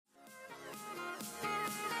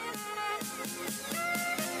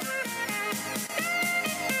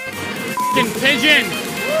Pigeon.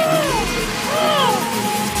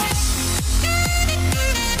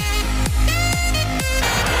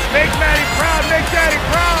 Make Maddie proud. Make Daddy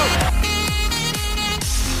proud.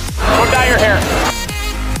 Go dye your hair.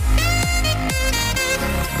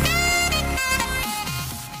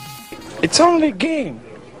 It's only a game.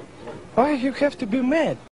 Why you have to be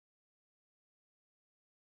mad?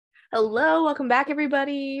 Hello, welcome back,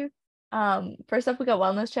 everybody. First up, we got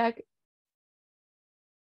wellness check.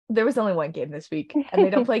 There was only one game this week, and they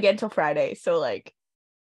don't play again until Friday, so like,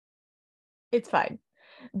 it's fine.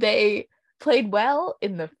 They played well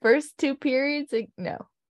in the first two periods.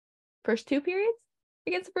 First two periods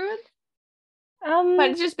against the Bruins. Might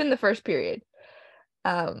have just been the first period.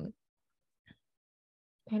 I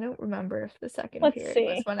don't remember if the second period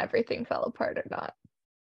was when everything fell apart or not.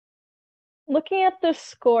 Looking at the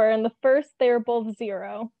score, in the first, they were both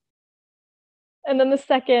 0. And then the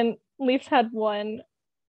second, Leafs had 1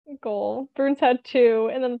 goal. Bruins had 2.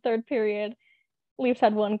 And then the third period, Leafs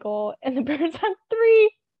had 1 goal. And the Bruins had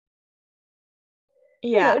 3.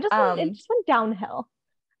 Yeah. It just went downhill.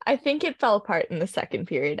 I think it fell apart in the second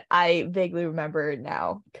period. I vaguely remember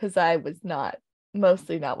now because I was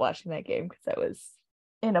mostly not watching that game because I was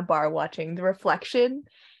in a bar watching the reflection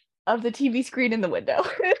of the TV screen in the window.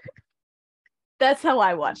 That's how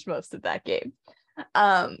I watched most of that game.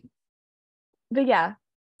 But yeah,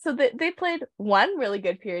 so they played one really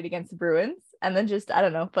good period against the Bruins and then just, I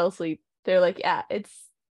don't know, fell asleep. They're like, yeah, it's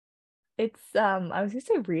I was gonna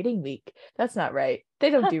say reading week. That's not right. They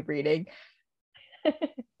don't do reading.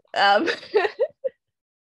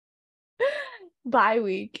 Bye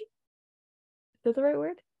week. Is that the right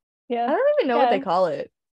word? Yeah. I don't even know what they call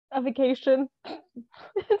it. A vacation.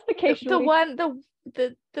 It's vacation.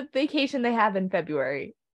 The vacation they have in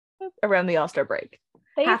February around the All-Star break.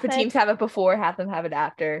 Half the teams have it before, half them have it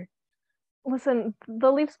after. Listen,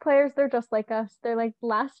 the Leafs players, they're just like us. They're like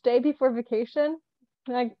last day before vacation.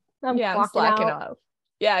 Like I'm slacking off.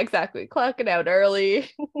 Yeah, exactly. Clocking out early.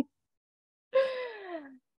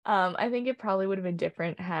 I think it probably would have been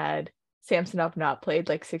different had Samsonov not played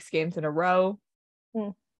like 6 games in a row.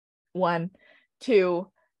 1, 2,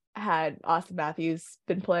 had Austin Matthews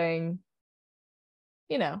been playing,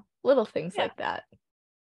 little things like that.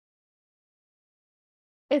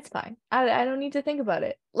 It's fine. I don't need to think about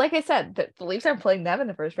it. Like I said, the Leafs aren't playing them in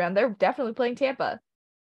the first round. They're definitely playing Tampa.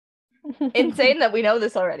 Insane that we know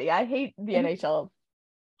this already. I hate the NHL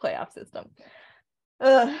playoff system.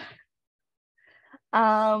 Ugh.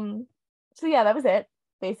 So yeah, that was it.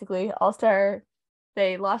 Basically, All-Star,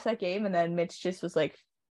 they lost that game, and then Mitch just was like,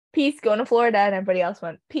 peace, going to Florida, and everybody else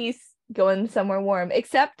went, peace, going somewhere warm,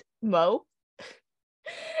 except Mo.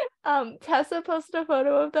 Tessa posted a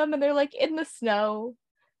photo of them, and they're like in the snow,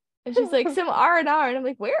 and she's like, some R&R, and I'm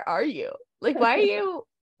like, where are you? Like, why are you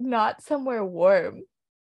not somewhere warm?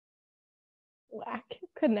 Whack.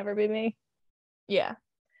 Could never be me. Yeah.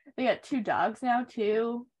 They got 2 dogs now,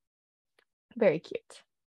 too. Very cute.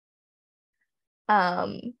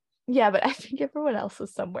 Yeah, but I think everyone else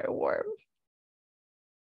was somewhere warm.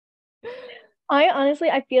 I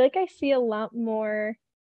feel like I see a lot more.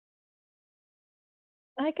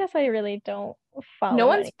 I guess I really don't follow. No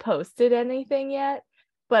one's posted anything yet,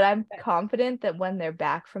 but I'm confident that when they're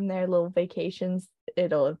back from their little vacations,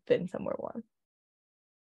 it'll have been somewhere warm.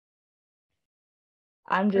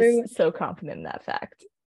 I'm just so confident in that fact.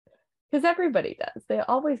 Because everybody does. They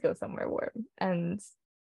always go somewhere warm. And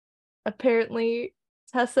apparently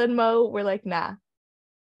Tessa and Mo were like, nah.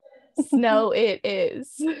 Snow it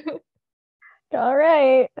is. All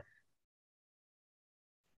right.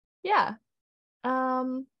 Yeah.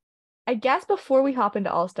 I guess before we hop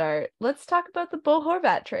into All-Star, let's talk about the Bo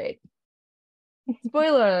Horvat trade.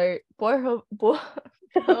 Spoiler alert, Bo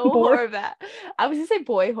Horvat. I was gonna say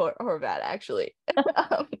boy Horvat, actually.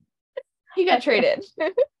 He got traded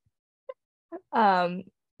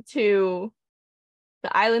to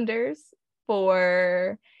the Islanders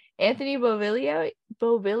for Anthony Beauvillier.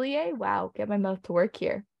 Wow, get my mouth to work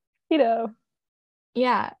here.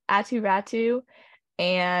 Yeah, Atu Ratu,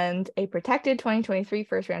 and a protected 2023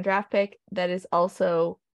 first round draft pick that is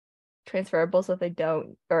also transferable, so if they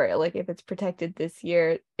don't, or like if it's protected this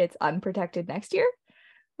year, it's unprotected next year,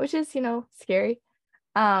 which is, scary.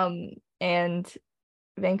 And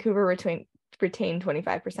Vancouver retained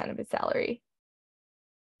 25% of his salary.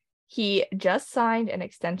 He just signed an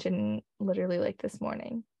extension literally like this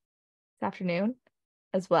afternoon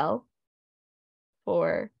as well,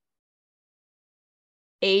 for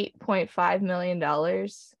 $8.5 million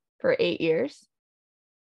for 8 years.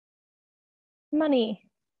 Money.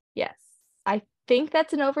 Yes. I think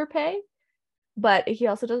that's an overpay, but he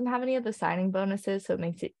also doesn't have any of the signing bonuses, so it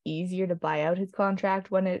makes it easier to buy out his contract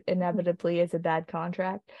when it inevitably is a bad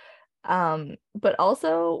contract. But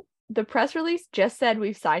also the press release just said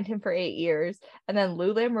we've signed him for 8 years, and then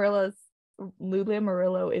Lou Lamoriello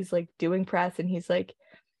is like doing press, and he's like,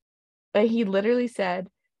 he literally said,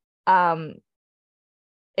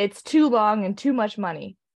 it's too long and too much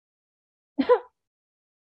money.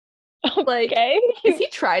 Like, Okay. is he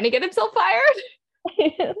trying to get himself fired?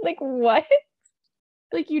 Like, what?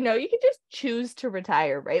 Like, you can just choose to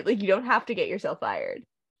retire, right? Like, you don't have to get yourself fired.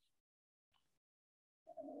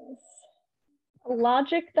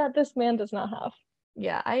 Logic that this man does not have.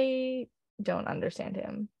 Yeah, I don't understand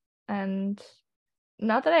him. And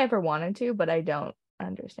not that I ever wanted to, but I don't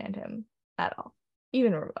understand him at all,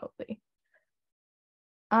 even remotely.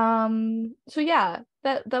 So yeah,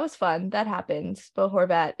 that was fun. That happened. Bo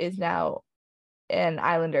Horvat is now an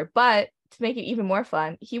Islander, but to make it even more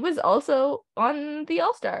fun, he was also on the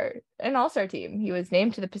All-Star team. He was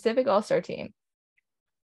named to the Pacific All-Star team.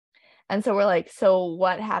 And so we're like, so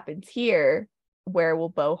what happens here? Where will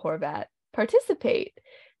Bo Horvat participate?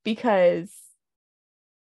 Because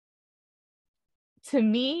to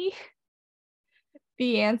me,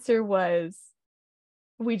 the answer was,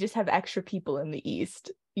 we just have extra people in the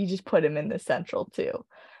East. You just put him in the Central too.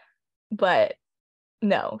 But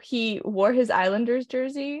no, he wore his Islanders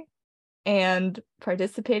jersey and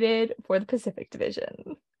participated for the Pacific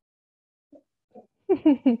Division.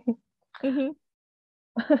 Mm-hmm.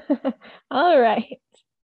 All right.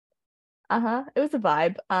 It was a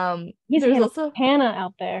vibe. He's there's also Hannah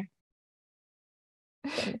out there.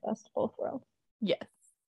 Getting the best of both worlds. Yes.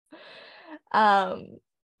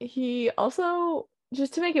 He also,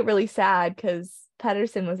 just to make it really sad, because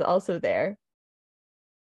Pettersson was also there,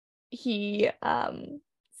 he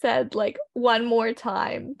said like one more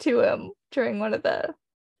time to him during one of the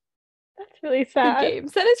That's really sad.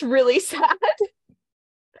 games. That is really sad.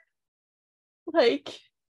 Like,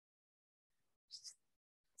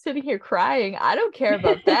 sitting here crying. I don't care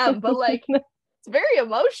about them, but like, it's very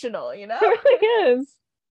emotional, It really is.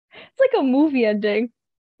 It's like a movie ending.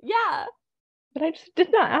 Yeah. But I just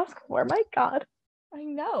did not ask for. My God. I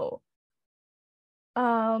know.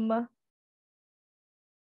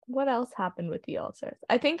 What else happened with the All-Stars?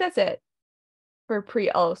 I think that's it for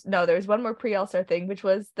pre-All. No, there's one more pre-All-Star thing, which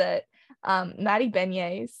was that Maddie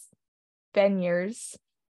Beniers.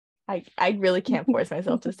 I really can't force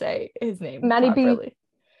myself to say his name Maddie properly. B.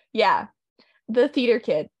 Yeah, the theater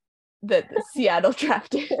kid that Seattle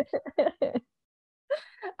drafted.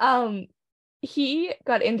 He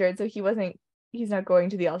got injured, so he's not going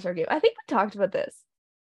to the All-Star game. I think we talked about this.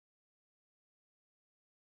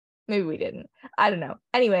 Maybe we didn't. I don't know.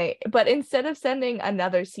 Anyway, but instead of sending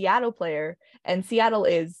another Seattle player, and Seattle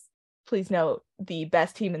is, please note, the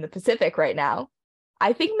best team in the Pacific right now.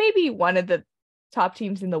 I think maybe one of the top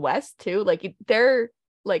teams in the West too. Like, they're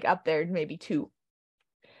like up there, maybe two.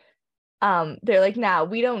 They're like, nah,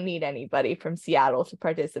 we don't need anybody from Seattle to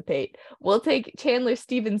participate. We'll take Chandler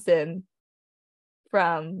Stevenson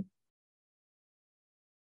from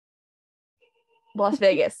Las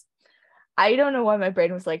Vegas. I don't know why my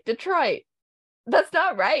brain was like, Detroit. That's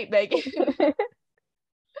not right, Megan.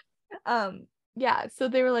 Yeah, so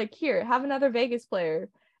they were like, here, have another Vegas player.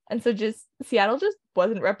 And so Seattle just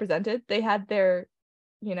wasn't represented. They had their,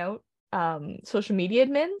 social media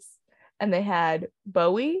admins, and they had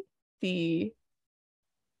Bowie, the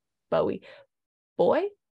boy.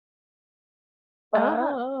 I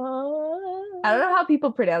don't know how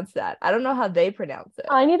people pronounce that. I don't know how they pronounce it.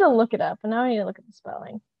 I need to look it up, and now I need to look at the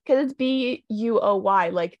spelling. Because it's Buoy,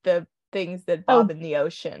 like the things that bob in the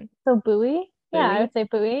ocean. So buoy? Yeah, I would say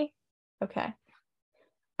buoy. Okay.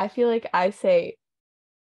 I feel like I say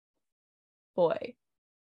boy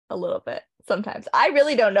a little bit sometimes. I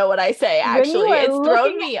really don't know what I say, actually. It's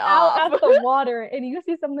thrown me off. Out at the water and you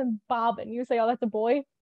see something bobbing, you say, oh, that's a boy?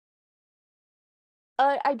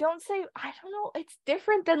 I don't know. It's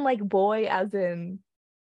different than like boy as in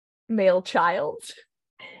male child.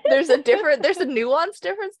 There's a nuanced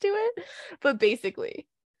difference to it, but basically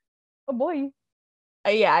a boy.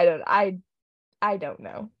 Yeah, I don't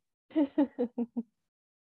know.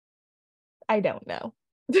 I don't know.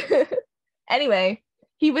 Anyway,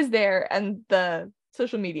 he was there, and the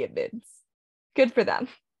social media bids, good for them.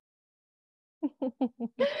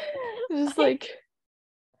 Just like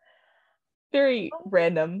very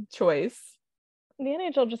random choice. The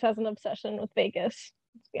NHL just has an obsession with Vegas,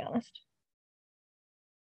 let's be honest.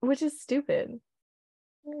 Which is stupid.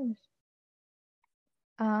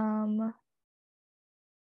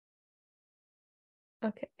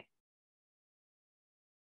 Okay.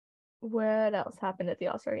 What else happened at the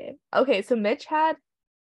All-Star game? Okay, so Mitch had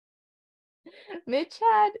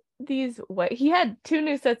these white, he had two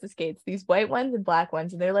new sets of skates, these white ones and black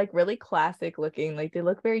ones, and they're like really classic looking, like they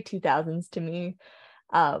look very 2000s to me.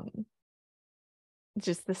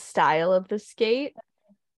 Just the style of the skate.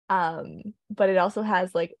 But it also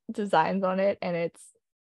has like designs on it, and it's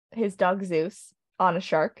his dog Zeus on a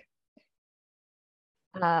shark.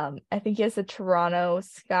 I think he has a Toronto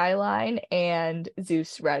skyline and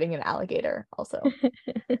Zeus riding an alligator also.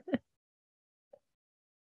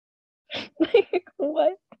 Like,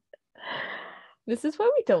 what? This is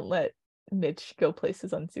why we don't let Mitch go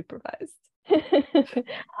places unsupervised.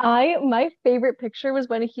 My favorite picture was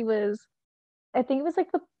when he was, I think it was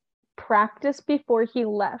like the practice before he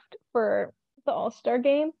left for the All-Star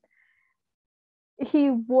game. He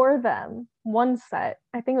wore them one set.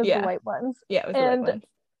 I think it was the white ones. Yeah, it was the white ones.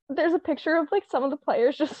 There's a picture of like some of the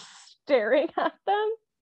players just staring at them.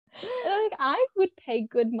 And I'm like, I would pay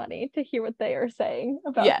good money to hear what they are saying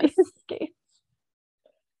about these skates.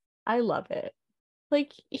 I love it.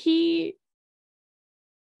 Like, he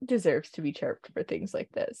deserves to be chirped for things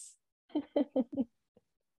like this.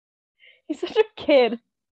 He's such a kid.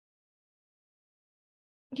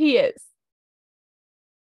 He is.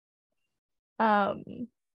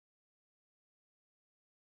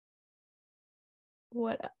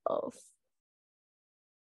 What else?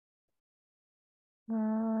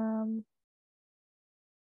 Where'd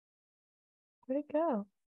it go?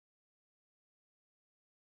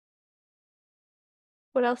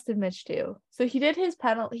 What else did Mitch do? So he did his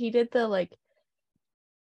penalty. He did the like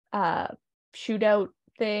shootout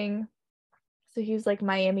thing. So he's like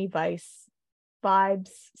Miami Vice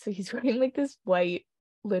vibes. So he's wearing like this white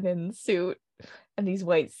linen suit and these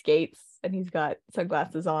white skates, and he's got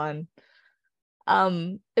sunglasses on.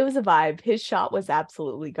 It was a vibe. His shot was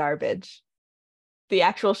absolutely garbage. The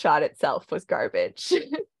actual shot itself was garbage.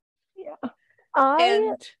 Yeah.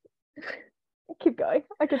 And keep going.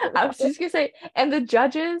 I was just gonna say, and the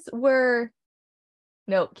judges were,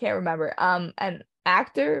 no, can't remember. An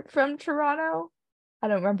actor from Toronto. I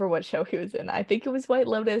don't remember what show he was in. I think it was White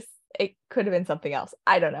Lotus. It could have been something else.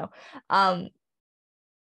 I don't know.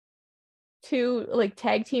 Two like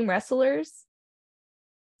tag team wrestlers,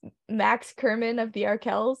 Max Kerman of the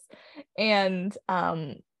Arkells and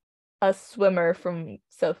a swimmer from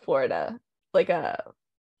South Florida. Like I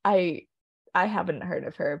haven't heard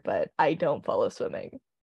of her, but I don't follow swimming.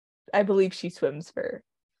 I believe she swims for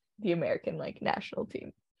the American like national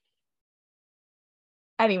team.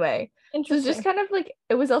 Anyway, so it's just kind of like,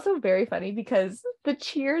 it was also very funny because the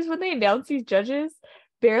cheers when they announced these judges,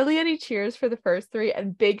 barely any cheers for the first three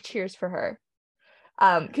and big cheers for her.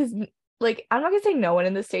 Because like, I'm not gonna say no one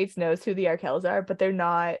in the States knows who the Arkells are, but they're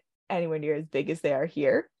not anywhere near as big as they are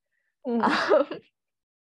here. And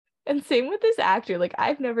same with this actor. Like,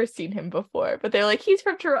 I've never seen him before, but they're like, he's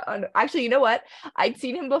from Toronto. Actually, you know what? I'd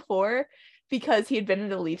seen him before because he had been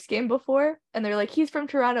in a Leafs game before, and they're like, he's from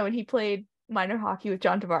Toronto and he played minor hockey with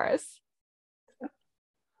John Tavares.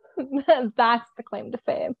 That's the claim to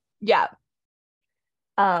fame. Yeah.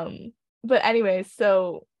 But anyway,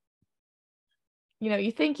 so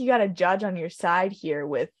you think you got a judge on your side here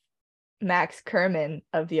with Max Kerman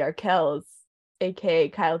of the Arkells, aka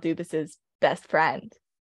Kyle Dubas's best friend.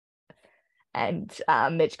 And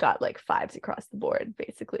Mitch got like 5s across the board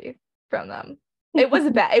basically from them. It was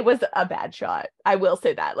a bad shot. I will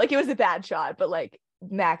say that. Like, it was a bad shot, but like,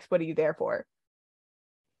 Max, what are you there for?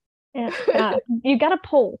 Yeah, you got to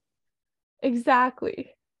pull.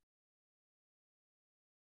 Exactly.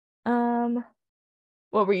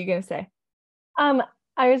 What were you gonna say? I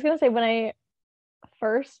was gonna say, when I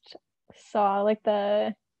first saw like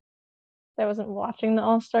I wasn't watching the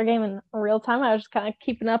All-Star game in real time. I was just kind of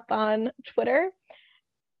keeping up on Twitter,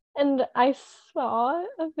 and I saw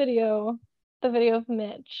the video of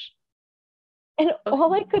Mitch, and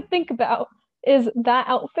all I could think about is that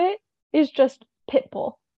outfit is just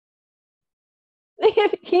Pitbull.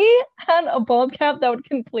 If he had a bald cap, that would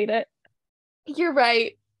complete it. You're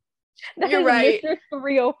right. You're right. Mr.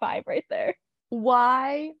 305 right there.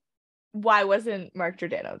 Why wasn't Mark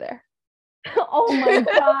Giordano there? Oh my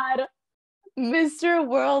God. Mr.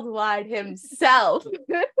 Worldwide himself.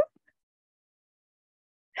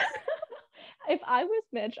 If I was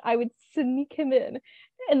Mitch, I would sneak him in.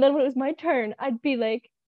 And then when it was my turn, I'd be like,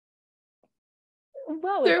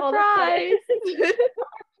 wow, surprise!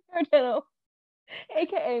 Giordano,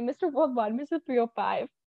 aka Mr. Worldwide, Mr. 305.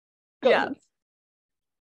 Yeah.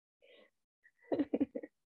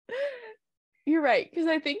 You're right, because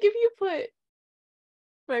I think if you put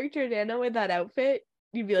Mark Giordano in that outfit,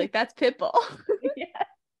 you'd be like, that's Pitbull. Yeah.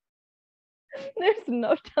 There's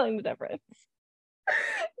no telling the difference.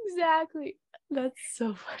 Exactly. That's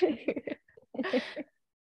so funny.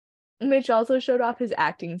 Mitch also showed off his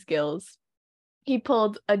acting skills. He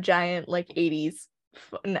pulled a giant 80s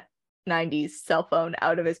 90s cell phone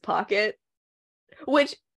out of his pocket,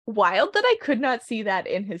 which wild that I could not see that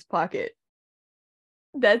in his pocket.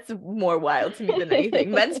 That's more wild to me than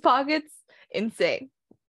anything. Men's pockets, insane.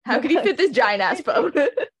 How could he fit this giant ass phone?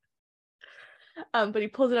 But he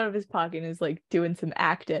pulls it out of his pocket and is doing some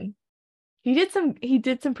acting. He did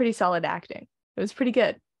some pretty solid acting. It was pretty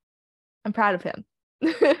good. I'm proud of him.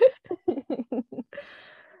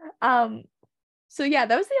 So yeah,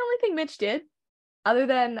 that was the only thing Mitch did, other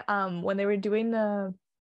than when they were doing the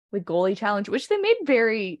goalie challenge, which they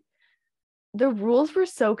made the rules were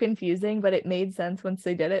so confusing, but it made sense once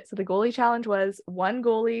they did it. So the goalie challenge was one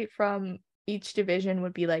goalie from each division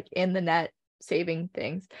would be in the net saving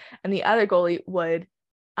things, and the other goalie would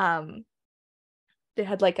they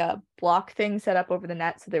had a block thing set up over the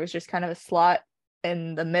net, so there was just kind of a slot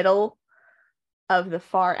in the middle of the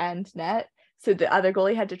far end net, so the other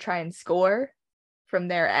goalie had to try and score from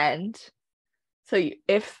their end. So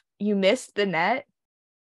if you missed the net,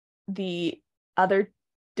 the other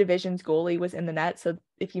division's goalie was in the net, so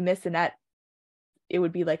if you missed the net, it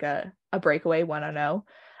would be a breakaway 1-0.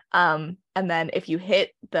 And then if you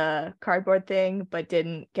hit the cardboard thing but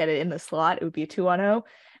didn't get it in the slot, it would be a 2-0.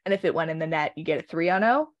 And if it went in the net, you get a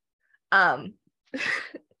 3-0.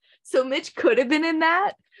 So Mitch could have been in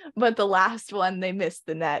that, but the last one they missed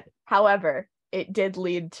the net. However, it did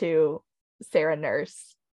lead to Sarah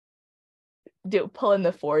Nurse pulling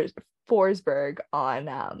the Forsberg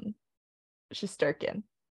on Shesterkin.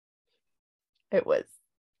 It was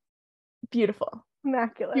beautiful.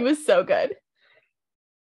 Immaculate. He was so good.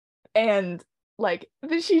 And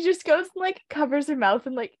she just goes and covers her mouth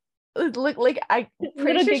and it looked I'm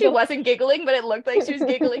pretty sure she wasn't giggling, but it looked like she was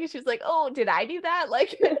giggling. She was like, "Oh, did I do that?"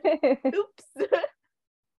 Oops.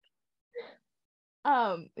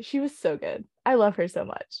 She was so good. I love her so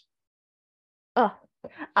much.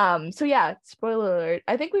 So yeah, spoiler alert.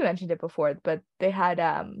 I think we mentioned it before, but they had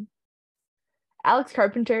Alex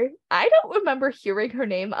Carpenter. I don't remember hearing her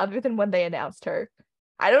name other than when they announced her.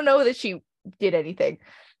 I don't know that she did anything,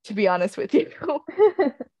 to be honest with you.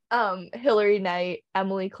 Hilary Knight,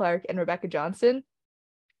 Emily Clark, and Rebecca Johnston.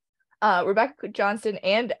 Rebecca Johnston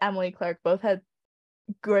and Emily Clark both had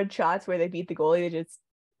good shots where they beat the goalie. They just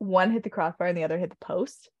one hit the crossbar and the other hit the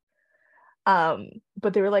post. But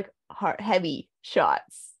they were heavy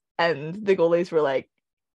shots, and the goalies were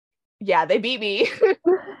yeah, they beat me.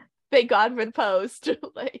 Thank God for the post.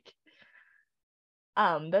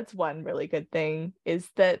 That's one really good thing, is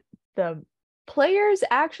that the players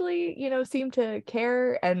actually, seem to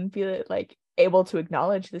care and feel able to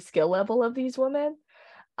acknowledge the skill level of these women,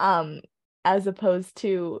 as opposed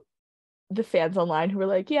to the fans online who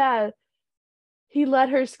were yeah, he let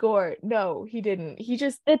her score. No, he didn't. He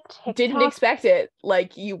just didn't expect it.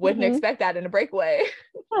 You wouldn't expect that in a breakaway.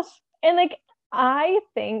 Yes. And I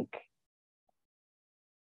think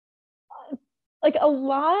a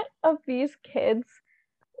lot of these kids,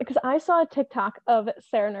 because I saw a TikTok of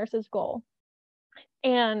Sarah Nurse's goal,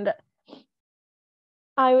 and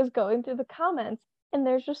I was going through the comments, and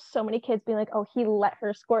there's just so many kids being oh, he let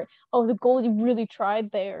her score. Oh, the goalie really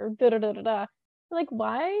tried there. Da-da-da-da-da.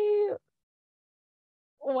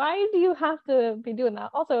 Why do you have to be doing that?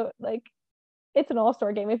 Also, it's an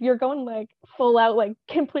all-star game. If you're going full out,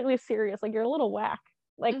 completely serious, you're a little whack.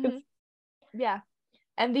 Yeah.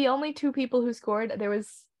 And the only two people who scored, there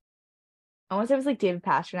was, I want to say it was David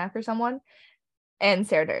Pastrnak or someone, and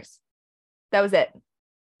Sarah Nurse. That was it.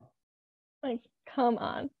 Come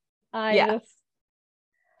on.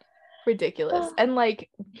 Ridiculous. And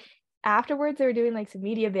afterwards they were doing some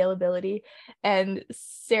media availability, and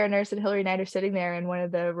Sarah Nurse and Hilary Knight are sitting there, and one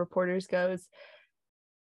of the reporters goes,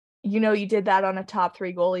 you did that on a top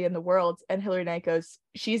 3 goalie in the world, and Hilary Knight goes,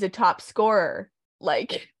 she's a top scorer.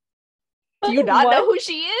 Do you not know who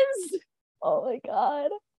she is? Oh my God.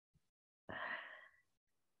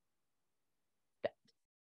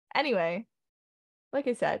 Anyway, like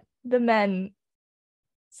I said, the men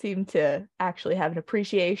seem to actually have an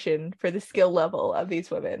appreciation for the skill level of these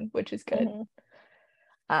women, which is good.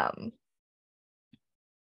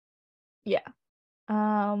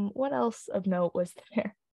 What else of note was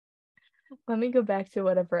there? Let me go back to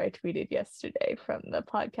whatever I tweeted yesterday from the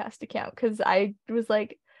podcast account, because I was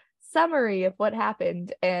summary of what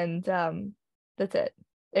happened, and that's it.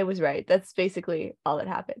 It was right. That's basically all that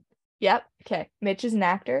happened. Yep. Okay. Mitch is an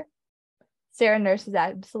actor. Sarah Nurse is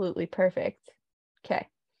absolutely perfect. Okay.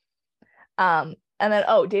 And then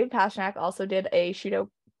David Pastrnak also did a shootout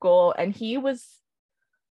goal, and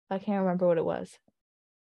I can't remember what it was.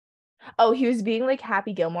 Oh, he was being like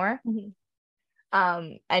Happy Gilmore.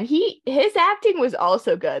 And his acting was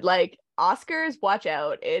also good. Like, Oscars, watch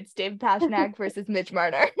out. It's David Pasternak versus Mitch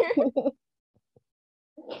Marner.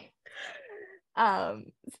 So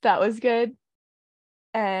that was good.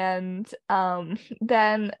 And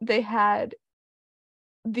then they had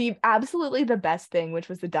absolutely the best thing, which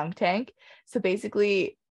was the dunk tank. So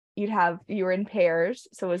basically you were in pairs.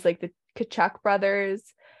 So it was like the Kachuk brothers,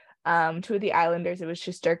 two of the Islanders. It was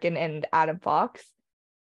Shesterkin and Adam Fox.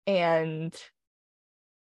 And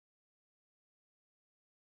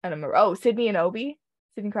I don't remember. Sidney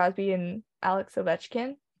Crosby and Alex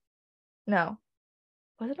Ovechkin. No.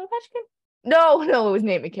 Was it Ovechkin? No, it was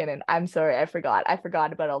Nate McKinnon. I'm sorry, I forgot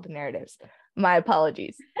about all the narratives. My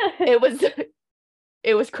apologies. It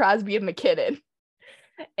was Crosby and McKinnon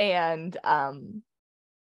and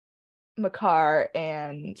Makar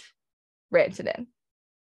and Rantanen.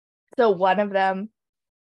 So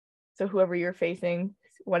whoever you're facing,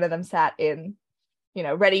 one of them sat in,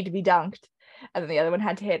 ready to be dunked, and then the other one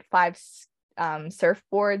had to hit 5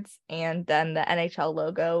 surfboards and then the NHL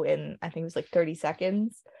logo in, I think it was like 30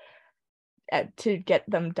 seconds to get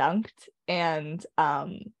them dunked. And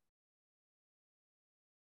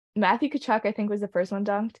Matthew Tkachuk, I think, was the first one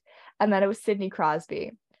dunked, and then it was Sidney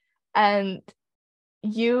Crosby. And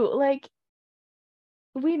we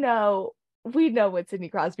know what Sidney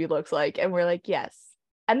Crosby looks like, and we're like, yes.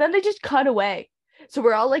 And then they just cut away. So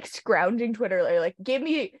we're all like scrounging Twitter, like, give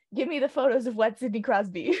me the photos of wet Sidney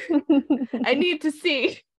Crosby. I need to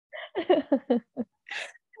see.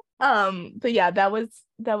 But yeah, that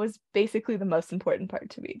was basically the most important part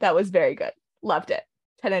to me. That was very good. Loved it.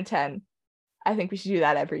 10 out of 10. I think we should do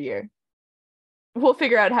that every year. We'll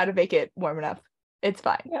figure out how to make it warm enough. It's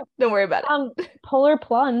fine. Yep. Don't worry about it. Polar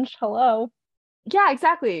plunge. Hello. Yeah,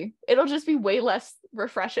 exactly. It'll just be way less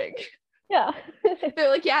refreshing. Yeah. They're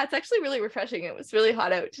like, yeah, it's actually really refreshing. It was really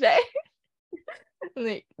hot out today.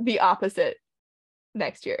 The opposite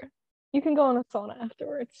next year. You can go on a sauna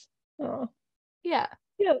afterwards. Oh. Yeah.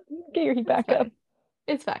 Yeah, get your heat back up.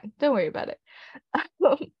 It's fine. Don't worry about it.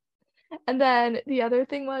 And then the other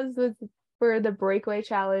thing was for the breakaway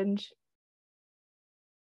challenge.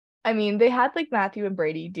 I mean, they had like Matthew and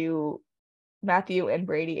Brady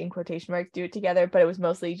in quotation marks do it together, but it was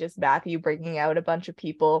mostly just Matthew bringing out a bunch of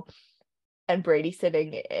people and Brady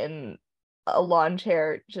sitting in a lawn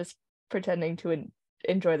chair just pretending to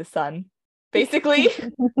enjoy the sun, basically,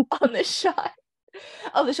 on this shot.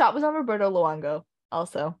 Oh, the shot was on Roberto Luongo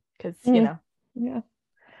also, because, Yeah.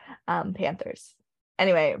 Panthers.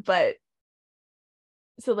 Anyway, but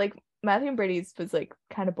so like Matthew and Brady's was like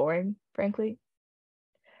kind of boring, frankly.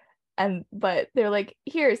 But they're like,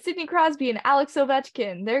 here, Sidney Crosby and Alex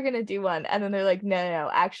Ovechkin, they're gonna do one. And then they're like, no,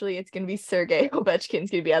 actually it's gonna be Sergei Ovechkin's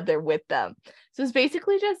gonna be out there with them. So it's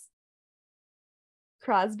basically just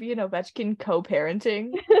Crosby and Ovechkin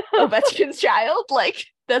co-parenting Ovechkin's child. Like,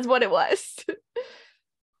 that's what it was.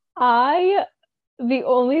 The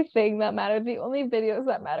only thing that mattered, the only videos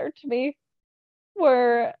that mattered to me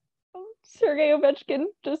were Sergei Ovechkin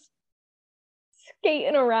just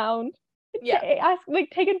skating around. Yeah.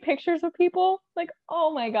 Taking pictures of people. Like,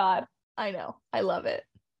 oh my God. I know. I love it.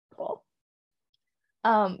 Cool.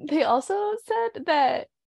 They also said that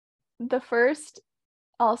the first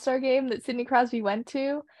All-Star game that Sidney Crosby went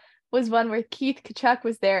to was one where Keith Tkachuk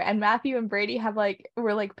was there, and Matthew and Brady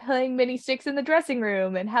were like playing mini sticks in the dressing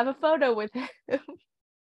room and have a photo with him.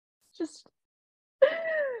 Just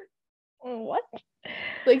what?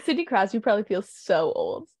 Like, Sidney Crosby probably feels so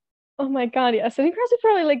old. Oh my God, yeah. Sidney Crosby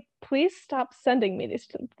probably like, please stop sending me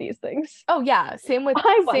these things. Oh yeah, same with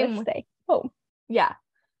I want to stay home. Yeah,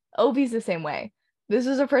 Ovi's the same way. This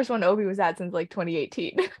was the first one Ovi was at since like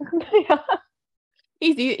 2018. Yeah.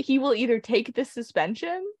 He will either take the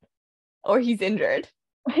suspension or he's injured.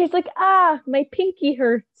 He's like, my pinky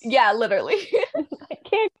hurts. Yeah, literally. I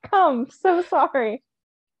can't come. So sorry.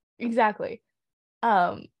 Exactly.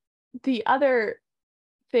 The other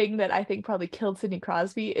thing that I think probably killed Sidney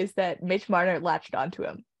Crosby is that Mitch Marner latched onto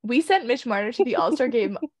him. We sent Mitch Marner to the All-Star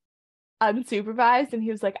game unsupervised, and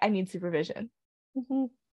he was like, I need supervision. Mm-hmm.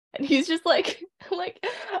 And he's just like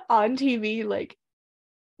on TV, like,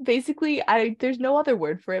 basically, there's no other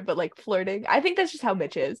word for it, but like flirting. I think that's just how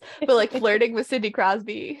Mitch is, but like flirting with Sidney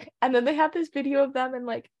Crosby. And then they have this video of them in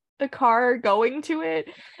like the car going to it,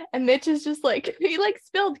 and Mitch is just like, he like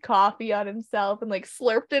spilled coffee on himself and like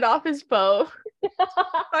slurped it off his phone.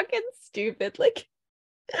 Fucking stupid. Like,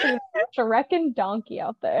 Shrek and Donkey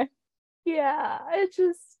out there. Yeah, it's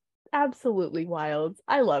just absolutely wild.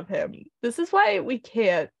 I love him. This is why we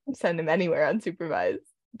can't send him anywhere unsupervised.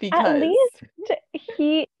 because least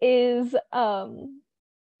he is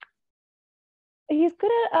he's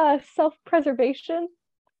good at self-preservation.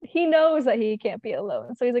 He knows that he can't be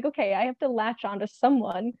alone. So he's like, okay, I have to latch on to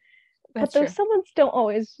someone. that's But those true. someones don't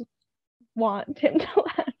always want him to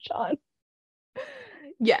latch on.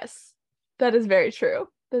 Yes, that is very true.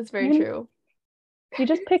 That's very Mhm. true. You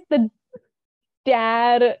just pick the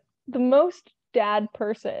dad, the most dad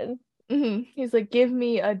person. He's like, give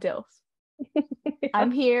me a DILF.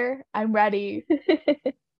 I'm here. I'm ready.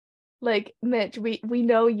 Like, Mitch, we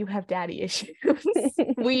know you have daddy issues.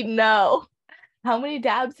 We know. How many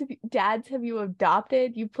dads have you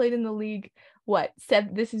adopted? You played in the league, what,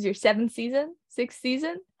 this is your 6th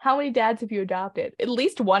season? How many dads have you adopted? At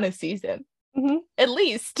least one a season. Mhm. At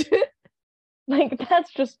least. Like,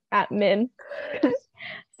 that's just at min.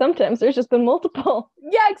 Sometimes there's just been multiple.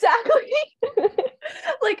 Yeah, exactly.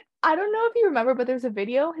 Like, I don't know if you remember, but there's a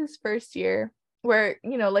video his first year where,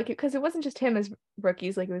 like, because it wasn't just him as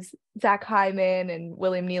rookies, like it was Zach Hyman and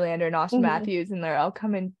William Nylander and Austin Matthews, and they're all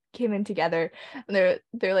came in together, and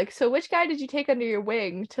they're like, so which guy did you take under your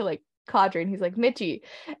wing to like Kadri? And he's like, Mitchie.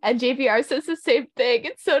 And JVR says the same thing,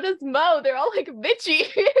 and so does Mo. They're all like, Mitchie.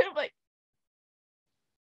 I'm like,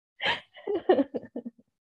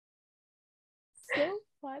 so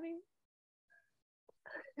funny.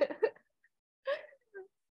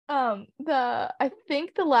 I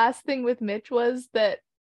think the last thing with Mitch was that,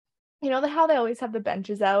 how they always have the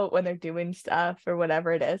benches out when they're doing stuff or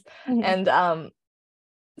whatever it is. And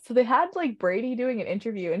so they had like Brady doing an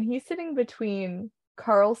interview, and he's sitting between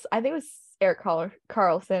I think it was Eric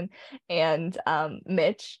Carlson and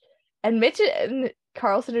Mitch. And Mitch and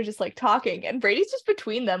Carlson are just like talking, and Brady's just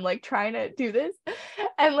between them, like trying to do this.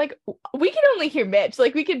 And like we can only hear Mitch,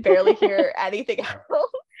 like we can barely hear anything else.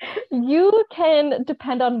 You can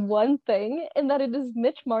depend on one thing, and that it is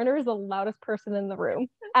Mitch Marner is the loudest person in the room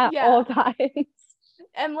at all times.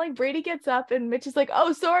 And like Brady gets up, and Mitch is like,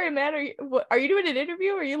 "Oh, sorry, man. Are you doing an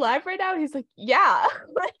interview? Are you live right now?" He's like, "Yeah."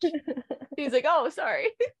 He's like, "Oh, sorry."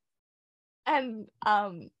 And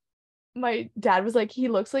my dad was like,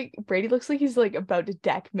 Brady looks like he's like about to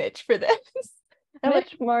deck Mitch for this. And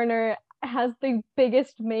Mitch Marner has the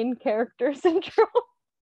biggest main character syndrome.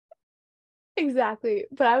 Exactly.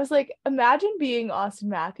 But I was like, imagine being Austin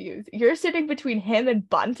Matthews. You're sitting between him and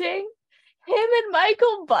Bunting. Him and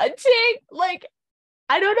Michael Bunting. Like,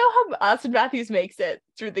 I don't know how Austin Matthews makes it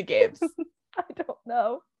through the games. I don't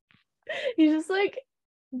know. He's just like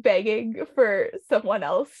begging for someone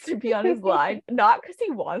else to be on his line. Not because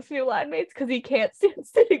he wants new line mates, because he can't stand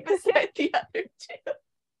sitting beside the other two.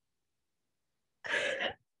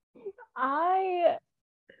 I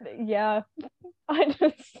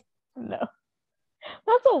just no.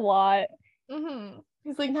 That's a lot.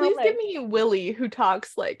 He's like, please give me Willie, who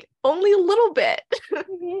talks like only a little bit.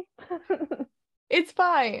 It's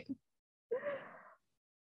fine.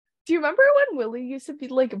 Do you remember when Willie used to be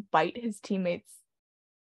like bite his teammates'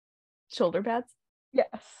 shoulder pads?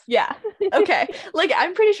 Yes. Yeah. Okay. Like,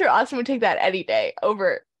 I'm pretty sure Austin would take that any day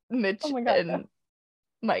over Mitch and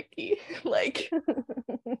Mikey. Like,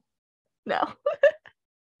 no.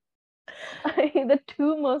 The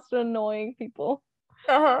two most annoying people.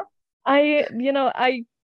 I'm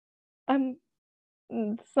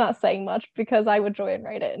it's not saying much because I would join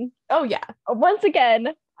right in. Oh yeah. Once again,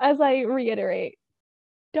 as I reiterate,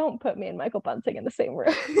 don't put me and Michael Bunting in the same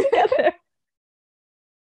room together.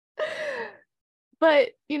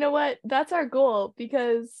 But you know what? That's our goal,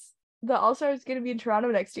 because the All-Star is going to be in Toronto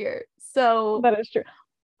next year. So that is true.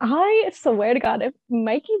 I swear to God, if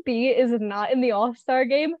Mikey B is not in the All-Star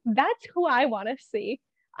game, that's who I want to see.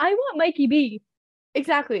 I want Mikey B.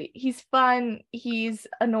 Exactly. He's fun. He's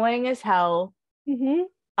annoying as hell.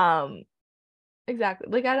 Exactly.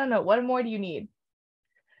 Like, I don't know. What more do you need?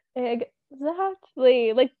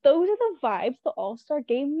 Exactly. Like, those are the vibes the All-Star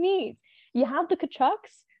game needs. You have the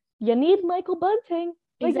Kachucks. You need Michael Bunting.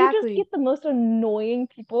 Like, you just get the most annoying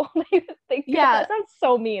people. That sounds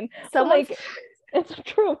so mean. Like, it's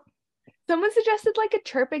true. Someone suggested like a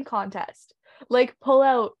chirping contest. Like, pull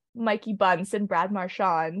out Mikey Bunce and Brad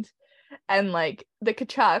Marchand and like the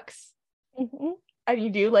Kachucks, and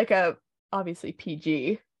you do like a obviously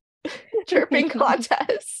PG chirping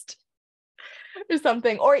contest or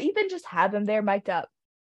something, or even just have them there mic'd up.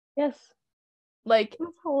 Yes, like,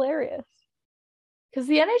 that's hilarious. Because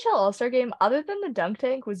the NHL All-Star game, other than the dunk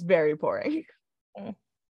tank, was very boring.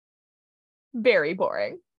 Very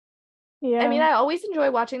boring. Yeah. I mean, I always enjoy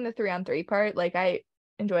watching the 3-on-3 part. Like, I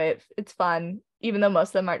enjoy it. It's fun, even though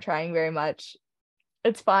most of them aren't trying very much.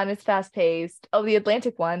 It's fun. It's fast-paced. Oh, the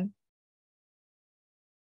Atlantic one.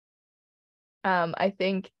 I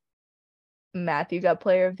think Matthew got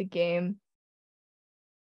player of the game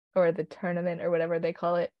or the tournament or whatever they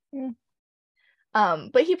call it. Yeah.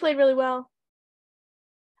 But he played really well.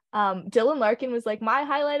 Dylan Larkin was like, my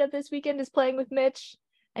highlight of this weekend is playing with Mitch.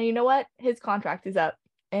 And you know what? His contract is up.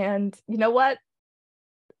 And you know what?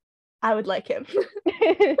 I would like him.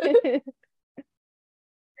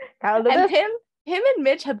 And him and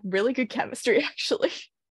Mitch have really good chemistry, actually.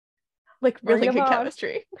 Like, really good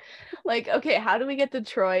chemistry. Like, okay, how do we get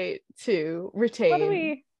Detroit to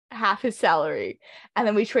retain half his salary? And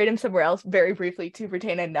then we trade him somewhere else very briefly to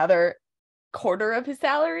retain another quarter of his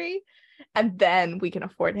salary. And then we can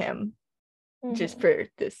afford him just for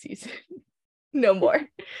this season. No more.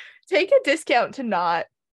 Take a discount to not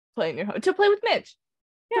play in your home, to play with Mitch.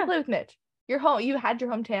 To play with Mitch. You're home. You had your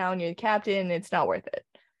hometown. You're the captain. It's not worth it.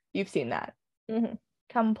 You've seen that.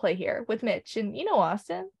 Come play here with Mitch. And you know,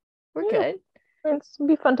 Austin, we're good. It'll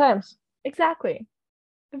be fun times. Exactly.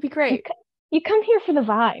 It'd be great. You come here for the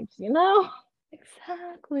vibes, you know?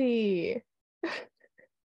 Exactly.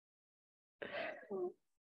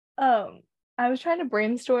 I was trying to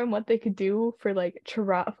brainstorm what they could do for like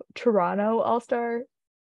Toronto All-Star,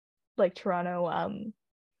 like Toronto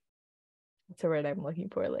what's the word I'm looking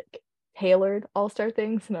for, like tailored All-Star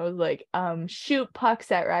things, and I was like, shoot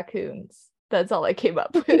pucks at raccoons. That's all I came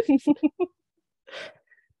up with.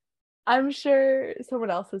 I'm sure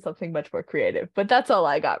someone else has something much more creative, but that's all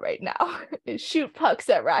I got right now. Is shoot pucks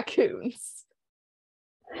at raccoons.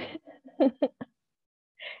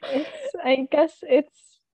 I guess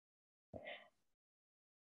it's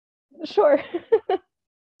sure.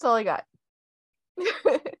 That's all I got.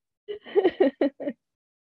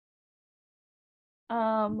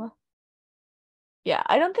 Yeah,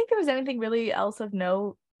 I don't think there was anything really else of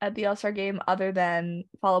note at the All-Star game other than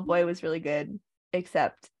Fall Out Boy was really good,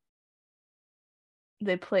 except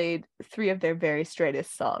they played 3 of their very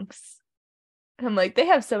straightest songs. I'm like, they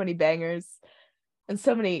have so many bangers and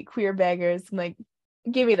so many queer bangers. I'm like,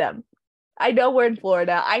 give me them. I know we're in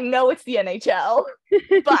Florida. I know it's the NHL,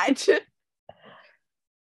 but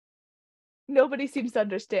nobody seems to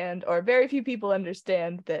understand, or very few people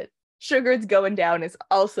understand, that Sugar's Going Down is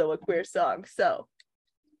also a queer song. So,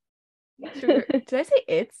 Sugar, did I say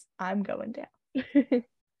it's? I'm going down.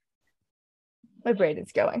 My brain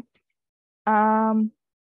is going. And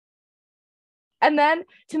then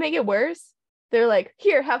to make it worse, they're like,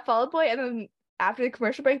 here, have Fall Out Boy. And then after the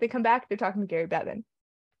commercial break, they come back, they're talking to Gary Bettman.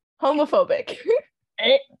 Homophobic.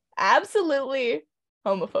 Absolutely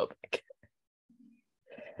homophobic.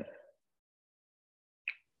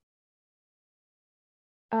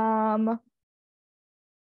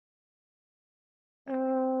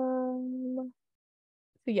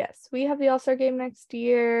 So yes, we have the All-Star game next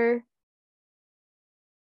year.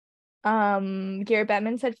 Gary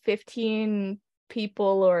Bettman said 15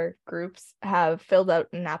 people or groups have filled out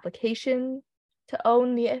an application to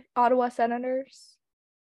own the Ottawa Senators.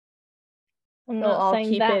 I'm not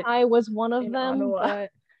saying that I was one of them, Ottawa.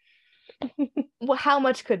 But well, how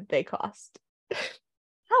much could they cost?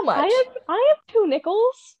 How much? I have 2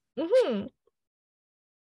 nickels.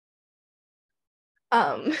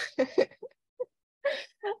 I'm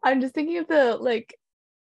just thinking of the like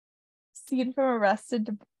scene from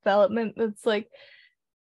Arrested Development that's like,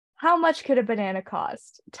 how much could a banana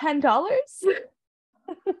cost? $10?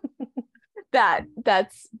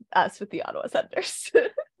 That's us with the Ottawa Senators.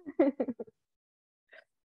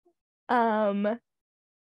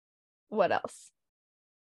 What else?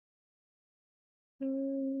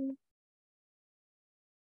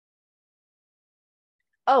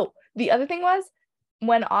 Oh, the other thing was,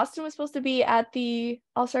 when Austin was supposed to be at the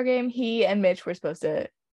All-Star game, he and Mitch were supposed to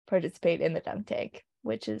participate in the dunk tank,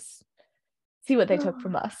 which is, see what they took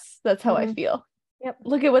from us. That's how I feel. Yep.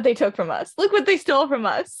 Look at what they took from us. Look what they stole from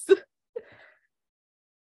us.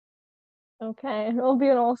 Okay, it'll be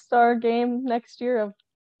an all-star game next year of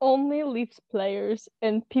only Leafs players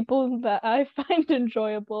and people that I find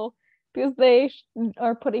enjoyable because they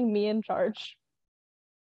are putting me in charge.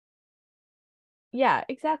 Yeah,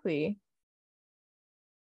 exactly.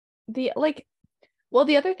 The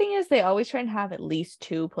other thing is they always try and have at least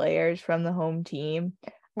 2 players from the home team.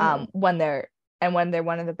 When they're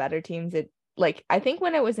one of the better teams, it, like, I think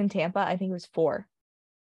when it was in Tampa, I think it was 4.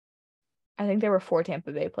 I think there were 4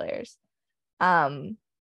 Tampa Bay players.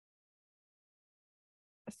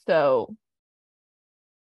 So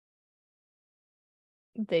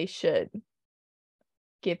they should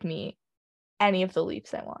give me any of the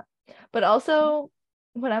Leafs I want. But also,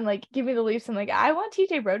 when I'm like, give me the Leafs, I'm like, I want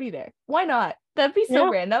TJ Brody there. Why not? That'd be so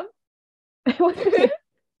random. TJ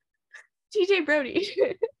Brody.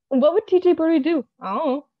 What would TJ Brody do?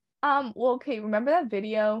 Oh. Well, okay, remember that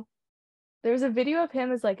video There's a video of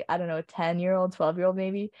him as like, I don't know, a 10-year-old, 12-year-old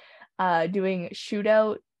maybe, doing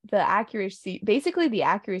shootout, basically the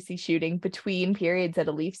accuracy shooting between periods at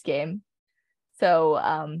a Leafs game.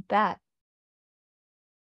 So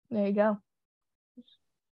there you go.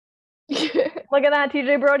 Look at that,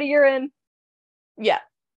 TJ Brody, you're in. Yeah.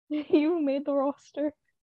 You made the roster.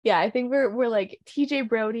 Yeah, I think we're like TJ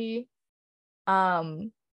Brody.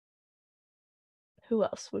 Who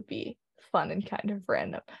else would be fun and kind of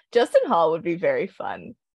random? Justin Hall would be very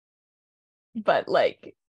fun. But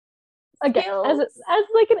like again, as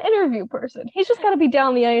like an interview person, he's just got to be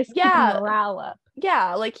down the ice, keeping morale up.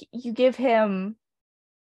 Yeah, like you give him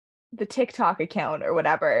the TikTok account or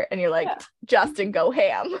whatever, and you're like, Justin, go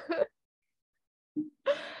ham.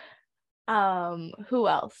 Who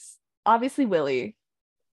else? Obviously Willie.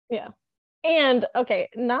 Yeah. And okay,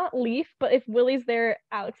 not Leaf, but if Willie's there,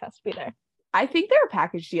 Alex has to be there. I think they're a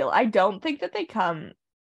package deal. I don't think that they come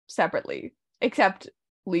separately, except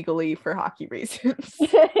legally for hockey reasons.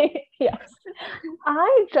 Yes.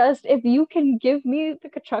 If you can give me the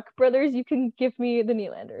Tkachuk brothers, you can give me the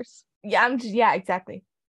Nylanders. Yeah, exactly.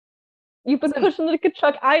 You've been pushing the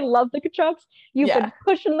Tkachuk. I love the Tkachuks. You've been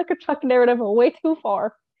pushing the Tkachuk narrative way too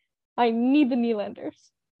far. I need the Nylanders.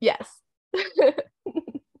 Yes.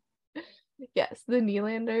 Yes, the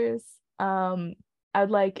Nylanders. I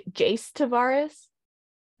would like Jace Tavares.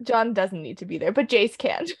 John doesn't need to be there, but Jace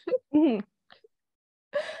can.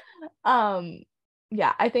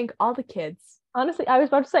 Yeah, I think all the kids. Honestly, I was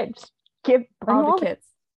about to say, just bring all the kids.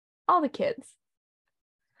 All the kids.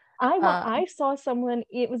 I saw someone,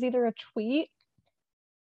 it was either a tweet.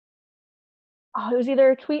 It was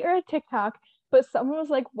either a tweet or a TikTok, but someone was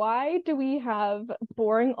like, why do we have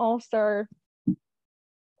boring all-star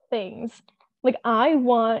things? Like, I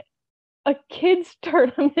want a kids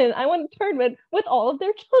tournament. I want a tournament with all of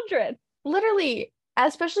their children. Literally,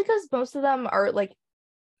 especially because most of them are like,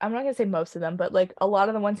 I'm not gonna say most of them, but like a lot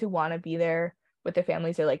of the ones who want to be there with their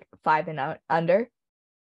families are like 5 and under.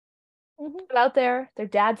 But out there, their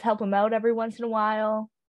dads help them out every once in a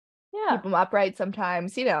while. Yeah, keep them upright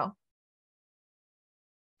sometimes.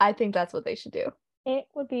 I think that's what they should do. It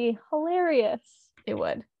would be hilarious. It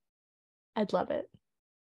would. I'd love it.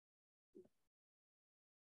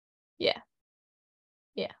 Yeah.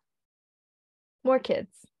 More kids.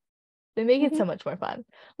 They make it so much more fun.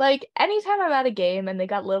 Like, anytime I'm at a game and they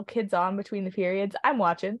got little kids on between the periods, I'm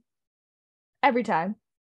watching. Every time.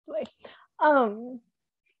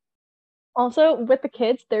 Also, with the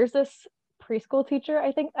kids, there's this preschool teacher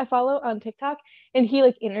I think I follow on TikTok, and he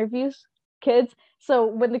like interviews kids. So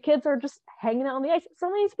when the kids are just hanging out on the ice,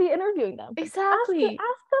 someone needs to be interviewing them. Exactly. Ask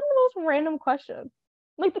them the most random question.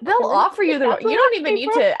 Like they'll offer you you don't even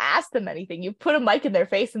need to ask them anything. You put a mic in their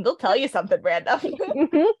face and they'll tell you something random.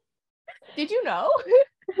 Did you know?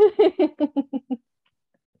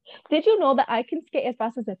 Did you know that I can skate as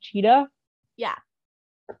fast as a cheetah? Yeah.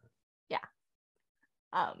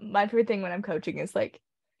 My favorite thing when I'm coaching is like,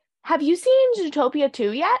 have you seen Zootopia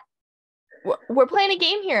 2 yet? We're playing a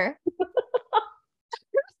game here.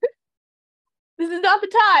 This is not the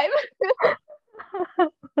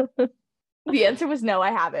time. The answer was no,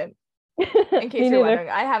 I haven't. In case you're wondering,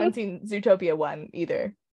 I haven't seen Zootopia 1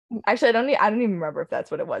 either. Actually, I don't even remember if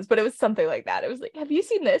that's what it was, but it was something like that. It was like, have you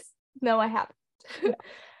seen this? No, I haven't.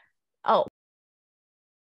 Oh.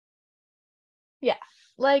 Yeah.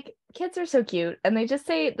 Like, kids are so cute and they just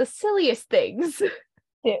say the silliest things.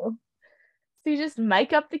 Ew. So you just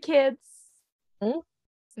mic up the kids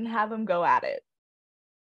and have them go at it.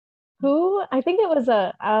 I think it was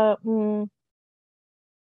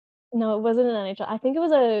no, it wasn't an NHL. I think it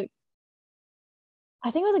was a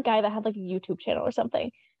guy that had like a YouTube channel or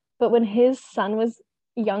something. But when his son was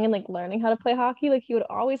young and like learning how to play hockey, like he would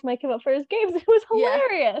always mic him up for his games. It was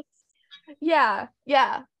hilarious. Yeah.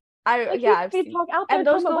 He'd talk out there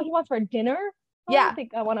about what he wants for dinner. I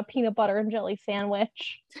think I want a peanut butter and jelly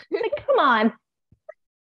sandwich. Like, come on.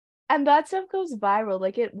 And that stuff goes viral.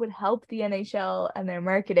 Like, it would help the NHL and their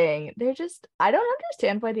marketing. I don't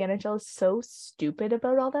understand why the NHL is so stupid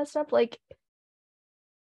about all that stuff. Like,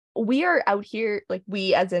 we are out here, like,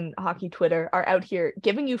 we as in hockey Twitter are out here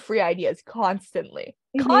giving you free ideas constantly.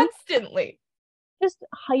 Constantly. Just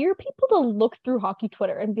hire people to look through hockey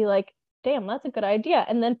Twitter and be like, damn, that's a good idea.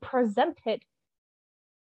 And then present it.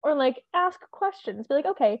 Or like ask questions. Be like,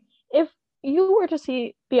 okay, if you were to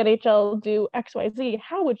see the NHL do XYZ,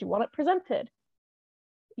 how would you want it presented?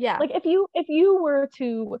 Yeah. Like if you were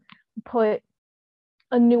to put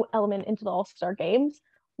a new element into the All-Star games,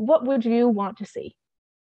 what would you want to see?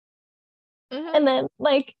 And then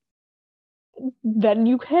then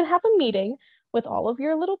you can have a meeting with all of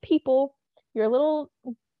your little people, your little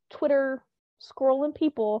Twitter scrolling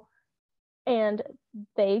people, and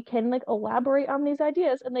they can like elaborate on these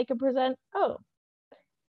ideas, and they can present, oh,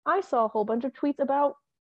 I saw a whole bunch of tweets about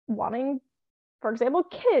wanting, for example,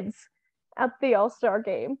 kids at the All-Star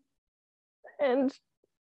game. And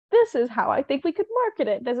this is how I think we could market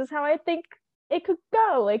it. This is how I think it could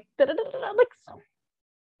go. Like, like,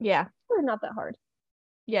 Yeah. we're not that hard.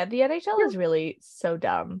 Yeah, the NHL is really so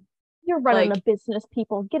dumb. You're running Like, a business,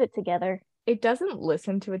 people. Get it together. It doesn't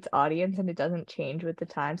listen to its audience, and it doesn't change with the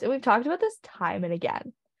times. And we've talked about this time and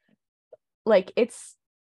again. Like, it's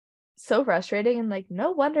so frustrating, and like,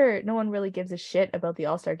 no wonder no one really gives a shit about the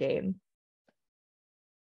All-Star game.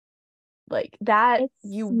 Like, that It's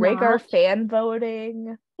you rig our not- fan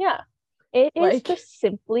voting. Yeah. It is Like- just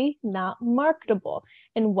simply not marketable.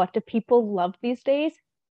 And what do people love these days?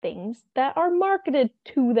 Things that are marketed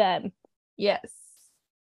to them. Yes.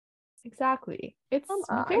 Exactly. It's Come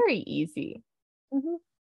on. very easy. Mm-hmm.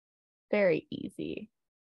 Very easy.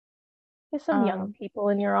 There's some young Um, people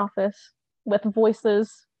in your office with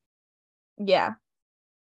voices. Yeah.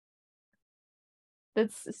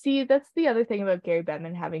 That's the other thing about Gary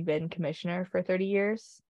Bettman having been commissioner for 30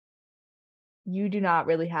 years. You do not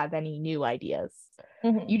really have any new ideas.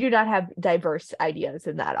 Mhm. You do not have diverse ideas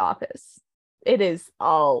in that office. It is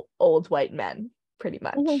all old white men, pretty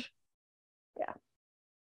much. Mhm. Yeah.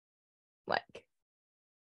 Like,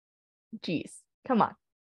 geez, come on,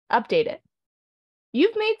 update it.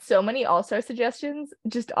 You've made so many all-star suggestions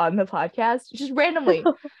just on the podcast, just randomly.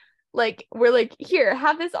 Like, we're like, here,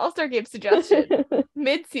 have this all-star game suggestion.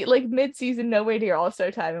 Mid-season, nowhere near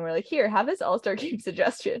all-star time, and we're like, here, have this all-star game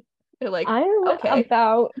suggestion. They're like, I'm okay.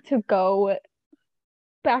 about to go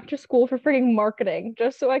back to school for freaking marketing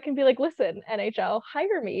just so I can be like, listen, NHL,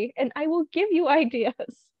 hire me and I will give you ideas.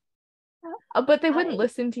 But they wouldn't I-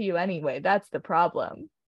 listen to you anyway. That's the problem.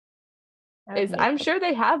 Is Okay, I'm sure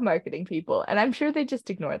they have marketing people, and I'm sure they just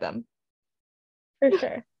ignore them. for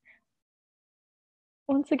sure.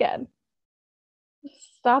 Once again,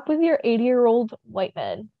 stop with your 80-year-old white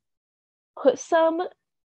men. Put some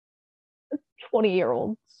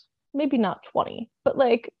 20-year-olds, maybe not 20, but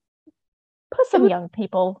like put some young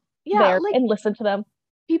people there like and listen to them.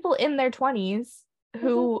 people in their 20s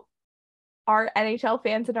who are NHL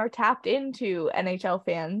fans and are tapped into NHL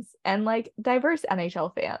fans and like diverse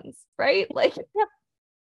NHL fans, right? Like, Yep.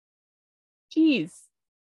 Geez.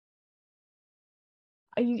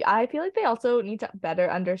 I feel like they also need to better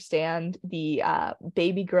understand the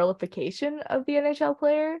baby girlification of the NHL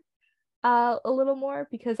player a little more,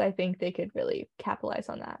 because I think they could really capitalize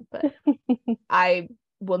on that. But I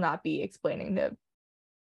will not be explaining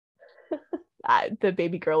the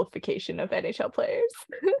baby girlification of NHL players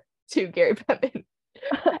to Gary Bettman.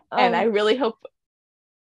 And I really hope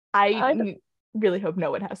really hope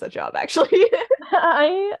no one has that job, actually.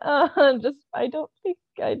 I don't think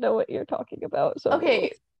I know what you're talking about. So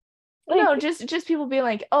Okay. like, No, just people being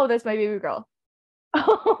like, oh, that's my baby girl.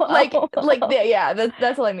 oh,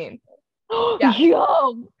 That's all I mean. Yeah.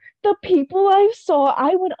 Yo, the people I saw,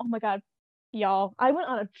 oh my God, y'all, I went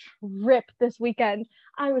on a trip this weekend.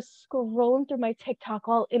 I was scrolling through my TikTok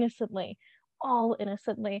all innocently. I'm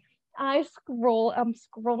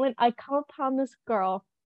scrolling, I come upon this girl,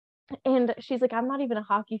 and she's like, I'm not even a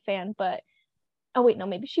hockey fan, but oh wait, no,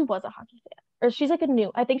 maybe she was a hockey fan. Or she's like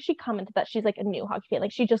I think she commented that she's like a new hockey fan.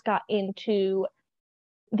 Like she just got into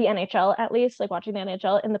the NHL, at least, like watching the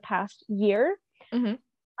NHL in the past year. Mhm.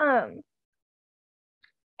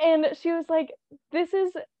 And she was like,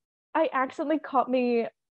 I accidentally caught me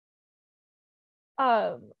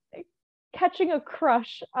catching a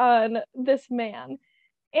crush on this man.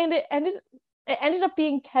 And it ended up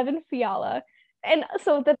being Kevin Fiala. And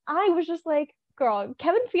so then I was just like, girl,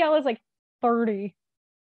 Kevin Fiala is like 30.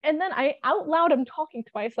 And then I out loud am talking to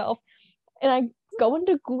myself, and I go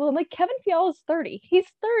into Google. I'm like, Kevin Fiala is 30. He's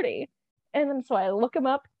 30. And then so I look him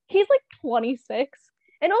up. He's like 26.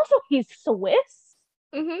 And also he's Swiss.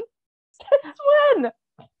 Mhm. Since when?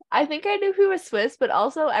 I think I knew he was Swiss, but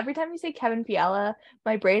also every time you say Kevin Fiala,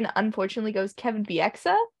 my brain unfortunately goes Kevin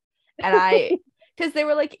Bieksa. And because they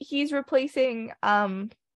were like, he's replacing Kirill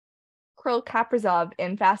Kaprizov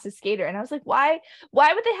in Fastest Skater. And I was like, why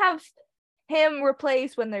would they have him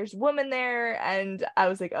replace when there's woman there? And I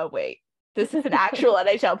was like, oh wait, this is an actual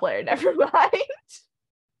NHL player. Never mind.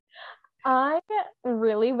 I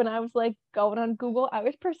really, when I was like going on Google, I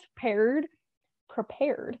was prepared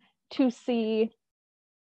to see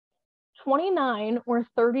 29 or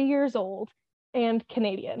 30 years old and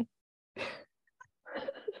Canadian.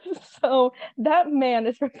 So that man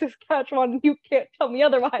is from Saskatchewan, and you can't tell me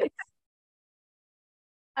otherwise.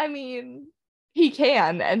 I mean, he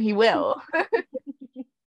can and he will.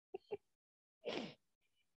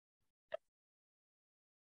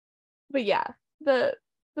 But yeah, the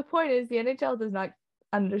point is the NHL does not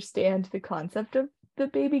understand the concept of the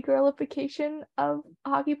baby girlification of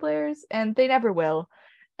hockey players, and they never will.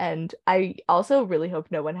 And I also really hope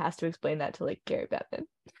no one has to explain that to like Gary Bettman.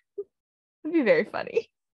 It'd be very funny.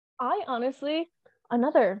 I honestly,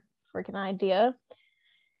 another freaking idea,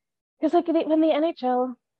 because like when the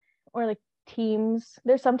NHL or like teams,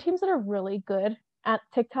 there's some teams that are really good at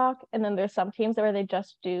TikTok, and then there's some teams where they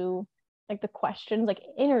just do like the questions, like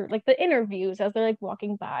the interviews as they're like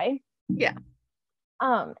walking by. Yeah.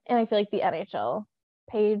 And I feel like the NHL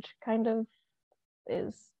page kind of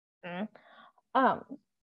is.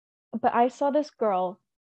 But I saw this girl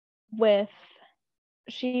with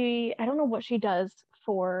I don't know what she does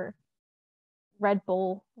for Red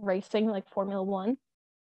Bull racing, like Formula One.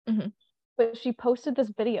 Mm-hmm. But she posted this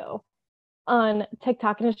video on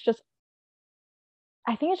TikTok, and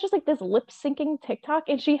I think it's just like this lip syncing TikTok,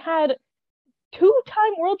 and she had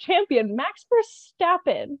 2-time world champion Max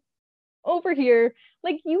Verstappen over here.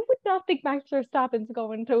 Like, you would not think Max Verstappen's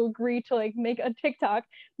going to agree to like make a TikTok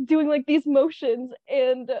doing like these motions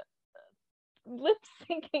and lip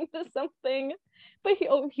syncing to something, but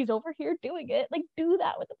he's over here doing it. Like, do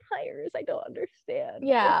that with the players. I don't understand.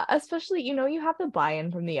 Yeah, especially, you have the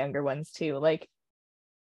buy-in from the younger ones too. Like,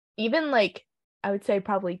 even like, I would say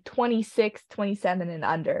probably 26, 27 and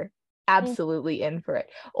under, absolutely in for it.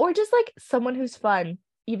 Or just like someone who's fun,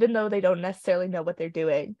 even though they don't necessarily know what they're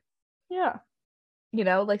doing. Yeah.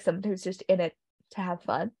 Like someone who's just in it to have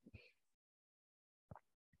fun.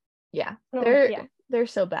 Yeah. They're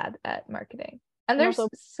so bad at marketing. And there's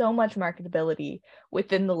so much marketability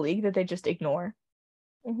within the league that they just ignore.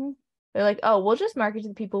 Mm-hmm. They're like, oh, we'll just market to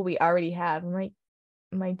the people we already have. I'm like,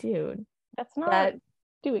 my dude. That's not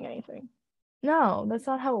doing anything. No, that's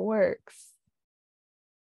not how it works.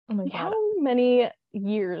 Oh my God. How many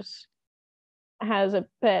years has it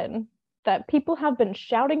been that people have been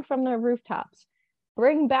shouting from their rooftops,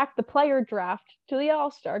 bring back the player draft to the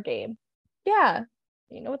All-Star game? Yeah.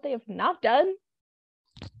 You know what they have not done?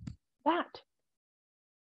 That.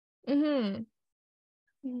 Mm-hmm.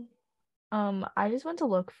 I just went to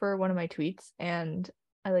look for one of my tweets, and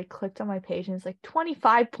I like clicked on my page, and it's like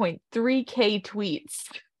 25.3K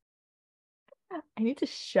tweets. I need to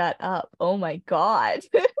shut up. Oh my God.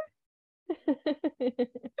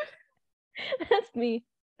 That's me.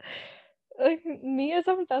 Like, me as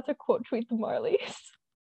if that's a quote tweet to Marlies.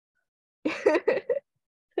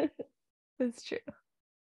 That's true.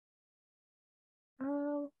 I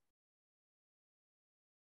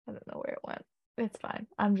don't know where it went. It's fine.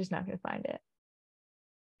 I'm just not gonna find it.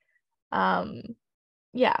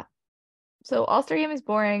 Yeah. So All-Star Game is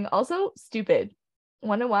boring. Also stupid.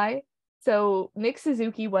 Wanna know why? So Nick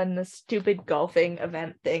Suzuki won the stupid golfing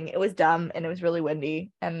event thing. It was dumb and it was really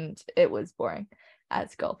windy and it was boring,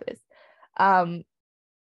 as golf is. But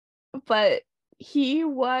he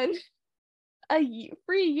won a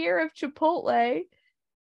free year of Chipotle,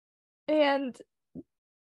 and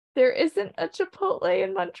there isn't a Chipotle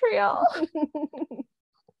in Montreal.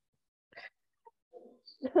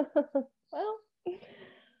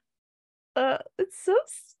 Well, it's so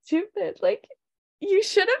stupid. Like, you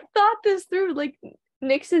should have thought this through. Like,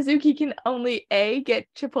 Nick Suzuki can only A, get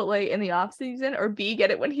Chipotle in the off season, or B,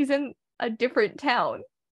 get it when he's in a different town.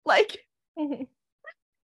 Like,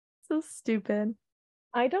 so stupid.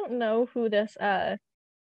 I don't know who this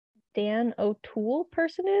Dan O'Toole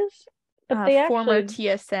person is, but they former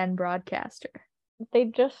TSN broadcaster. They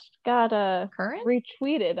just got current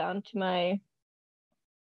retweeted onto my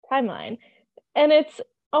timeline, and it's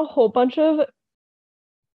a whole bunch of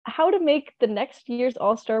how to make the next year's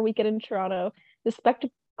All-Star Weekend in Toronto the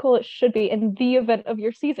spectacle it should be and the event of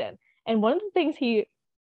your season. And one of the things he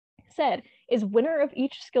said is winner of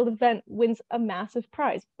each skilled event wins a massive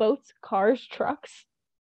prize: boats, cars, trucks.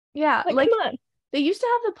 Yeah, like come on. They used to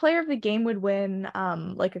have the player of the game would win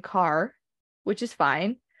like a car, which is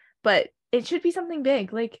fine, but it should be something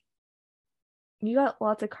big. Like, you got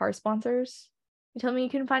lots of car sponsors. You tell me you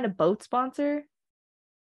can find a boat sponsor?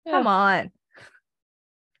 Yeah. Come on.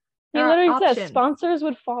 He literally says sponsors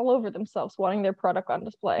would fall over themselves wanting their product on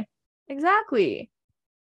display. Exactly.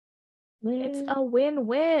 It's a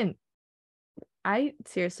win-win. I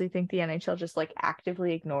seriously think the NHL just like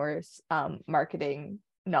actively ignores marketing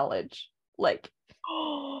knowledge. Like,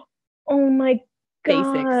 oh my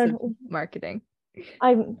God. Basics of marketing.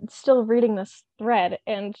 I'm still reading this thread,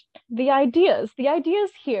 and the ideas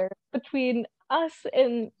here between us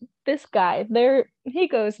and this guy, he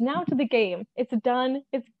goes, now to the game. It's done.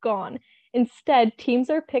 It's gone. Instead, teams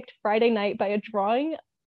are picked Friday night by drawing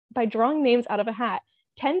names out of a hat.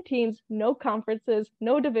 10 teams, no conferences,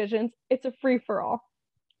 no divisions. It's a free-for-all.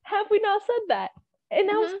 Have we not said that? And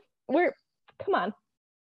now Mhm. come on.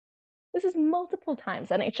 This is multiple times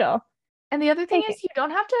NHL. And the other thing Take is, you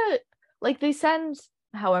don't have to, like, they send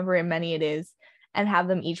however many it is and have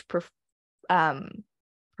them each perform,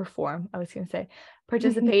 I was going to say,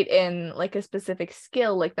 participate in, like, a specific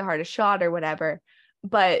skill, like the hardest shot or whatever.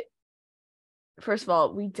 But first of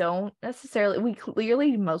all, we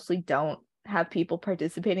clearly mostly don't have people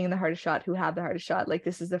participating in the hardest shot who have the hardest shot. Like,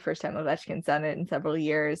 this is the first time Ovechkin's done it in several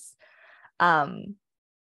years. And,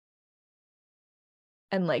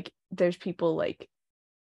 like, there's people, like,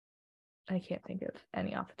 I can't think of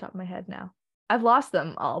any off the top of my head now. I've lost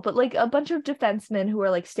them all, but, like, a bunch of defensemen who are,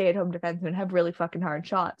 like, stay-at-home defensemen have really fucking hard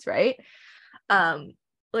shots, right?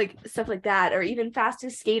 Like, stuff like that, or even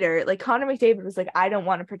fastest skater. Like, Connor McDavid was like, I don't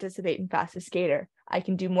want to participate in fastest skater. I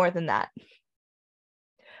can do more than that.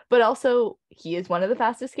 But also, he is one of the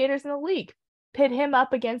fastest skaters in the league. Pit him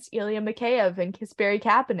up against Ilya Mikheyev and Kasperi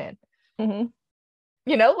Kapanen.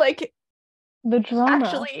 You know, like, the drama.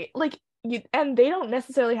 Actually, like, and they don't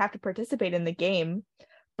necessarily have to participate in the game,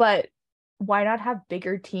 but why not have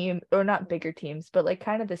bigger team, or not bigger teams, but, like,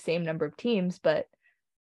 kind of the same number of teams, but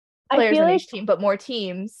players on each team, but more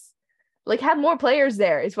teams. Like, have more players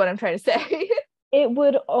there is what I'm trying to say. It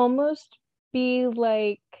would almost be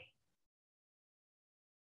like,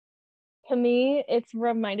 to me, it's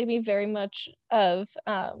reminded me very much of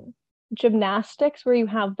gymnastics, where you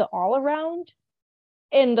have the all around,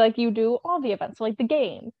 and, like, you do all the events. So, like, the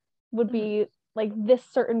game would be like this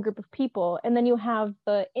certain group of people, and then you have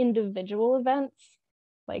the individual events,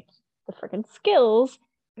 like the freaking skills.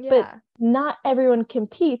 But not everyone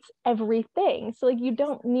competes everything. So, like, you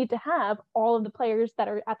don't need to have all of the players that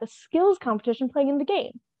are at the skills competition playing in the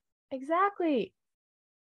game. Exactly.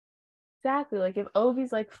 Like, if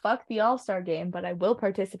Ovi's like, fuck the All-Star game, but I will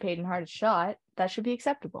participate in hardest shot, that should be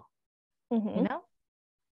acceptable. You know?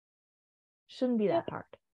 Shouldn't be that hard.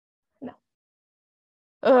 No.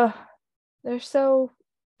 Ugh. They're so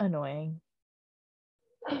annoying.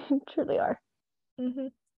 Truly are. Do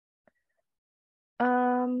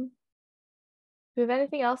you have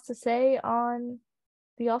anything else to say on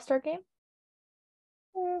the All-Star game?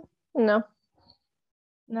 No,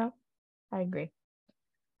 I agree.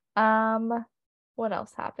 What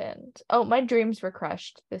else happened? Oh, my dreams were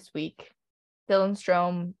crushed this week. Dylan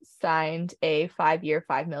Strome signed a 5-year,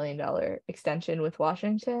 $5 million extension with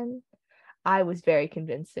Washington. I was very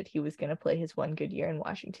convinced that he was going to play his one good year in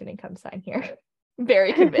Washington and come sign here.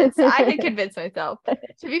 Very convinced. I had convinced myself.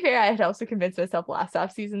 To be fair, I had also convinced myself last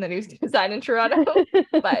offseason that he was going to sign in Toronto,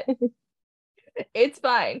 but it's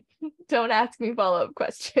fine. Don't ask me follow-up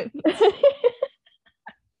questions.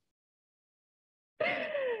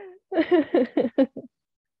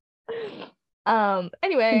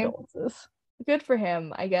 Anyway, good for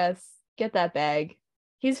him, I guess. Get that bag.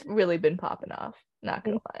 He's really been popping off, not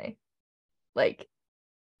gonna lie. Like,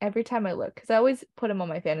 every time I look, because I always put him on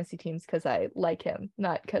my fantasy teams because I like him,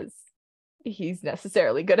 not because he's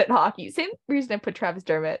necessarily good at hockey. Same reason I put Travis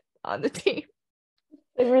Dermott on the team.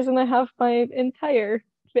 Same reason I have my entire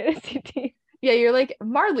fantasy team. Yeah, you're like,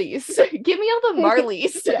 Marlies. Give me all the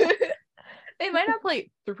Marlies. They might not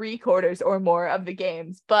play 3/4 or more of the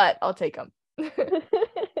games, but I'll take them.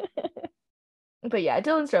 But yeah,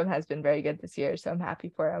 Dylan Strome has been very good this year, so I'm happy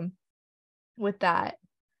for him with that.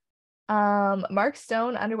 Mark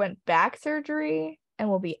Stone underwent back surgery and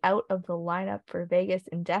will be out of the lineup for Vegas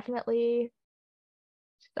indefinitely.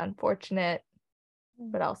 It's unfortunate,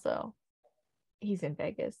 but also he's in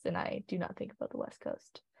Vegas, and I do not think about the West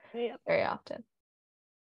Coast very often.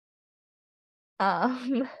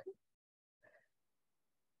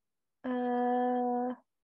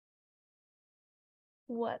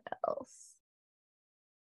 What else?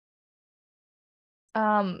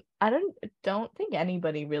 I don't think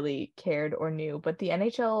anybody really cared or knew, but the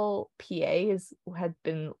NHLPA had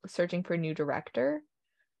been searching for a new director.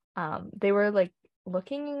 They were like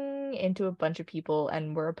looking into a bunch of people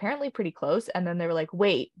and were apparently pretty close, and then they were like,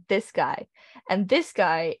 wait, this guy. And this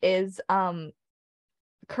guy is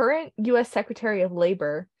current US Secretary of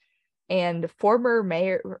Labor and former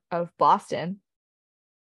mayor of Boston,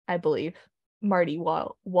 I believe, Marty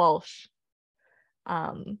Walsh.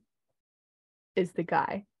 Is the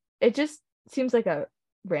guy. It just seems like a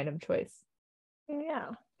random choice.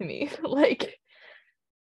 Yeah. To me. Like,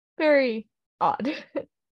 very odd.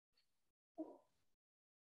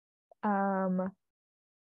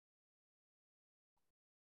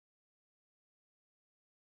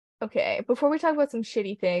 Okay, before we talk about some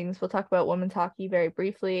shitty things, we'll talk about women's hockey very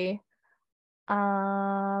briefly.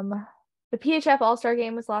 The PHF All-Star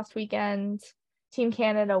game was last weekend. Team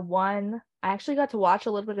Canada won. I actually got to watch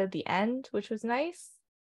a little bit at the end, which was nice.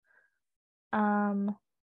 It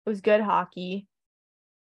was good hockey.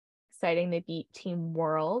 Exciting. They beat Team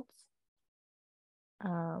World.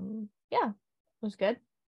 Yeah, it was good.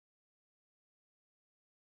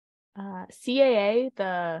 CAA,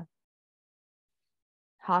 the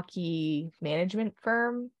hockey management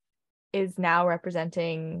firm, is now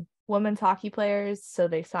representing women's hockey players. So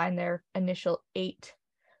they signed their initial 8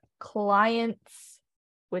 clients,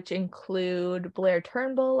 which include Blair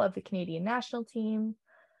Turnbull of the Canadian national team,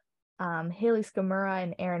 Haley Skamura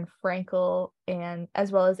and Erin Frankel, and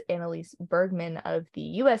as well as Annalise Bergman of the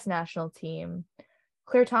U.S. national team,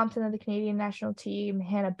 Claire Thompson of the Canadian national team,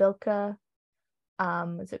 Hannah Bilka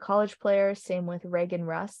is a college player, same with Reagan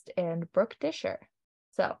Rust and Brooke Disher.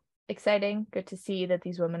 So exciting. Good to see that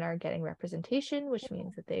these women are getting representation, which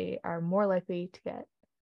means that they are more likely to get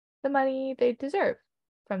the money they deserve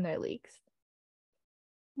from their leagues.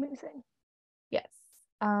 Amazing. Yes.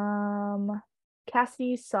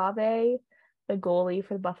 Cassidy Sauve, the goalie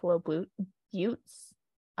for the Buffalo Beauts,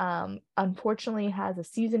 unfortunately has a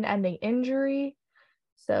season-ending injury,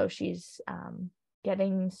 so she's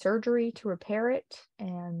getting surgery to repair it,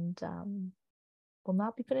 and will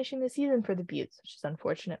not be finishing the season for the Beauts, which is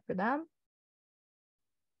unfortunate for them.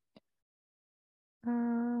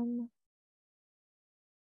 And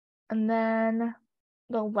then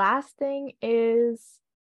the last thing is,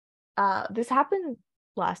 this happened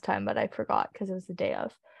last time, but I forgot because it was the day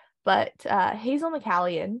of. But Hazel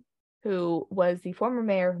McCallion, who was the former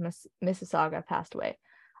mayor of Mississauga, passed away.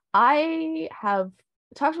 I have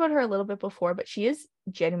talked about her a little bit before, but she is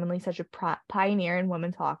genuinely such a pioneer in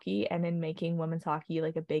women's hockey and in making women's hockey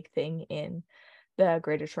like a big thing in the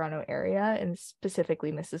Greater Toronto area, and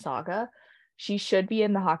specifically Mississauga. She should be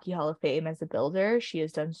in the Hockey Hall of Fame as a builder. She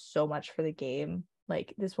has done so much for the game.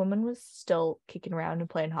 Like, this woman was still kicking around and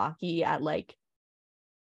playing hockey at like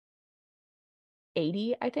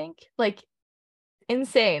 80, I think. Like,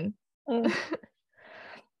 insane.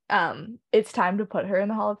 It's time to put her in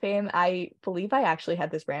the Hall of Fame. I believe I actually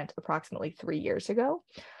had this rant approximately 3 years ago.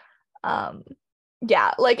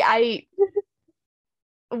 Yeah, like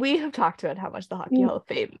we have talked about how much the Hockey Hall of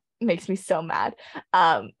Fame makes me so mad.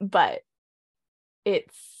 But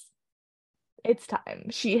it's time.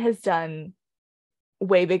 She has done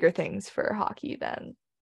way bigger things for hockey than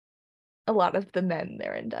a lot of the men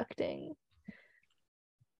they're inducting.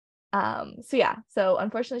 So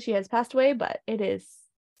unfortunately she has passed away, but it is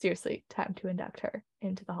seriously time to induct her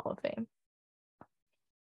into the Hall of Fame.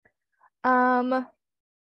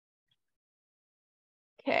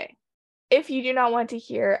 Okay. If you do not want to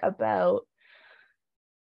hear about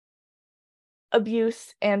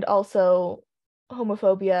abuse and also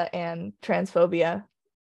homophobia and transphobia,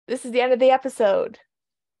 this is the end of the episode.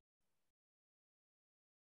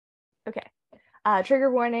 Okay. Trigger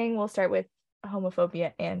warning, we'll start with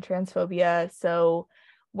homophobia and transphobia. So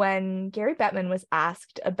when Gary Bettman was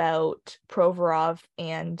asked about Provorov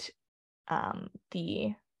and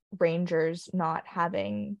the Rangers not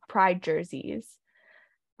having pride jerseys,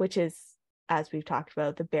 which is, as we've talked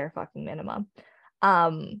about, the bare fucking minimum,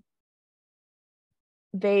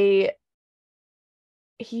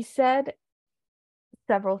 he said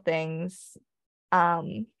several things,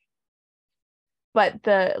 but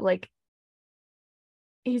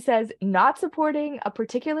he says not supporting a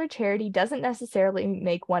particular charity doesn't necessarily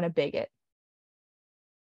make one a bigot,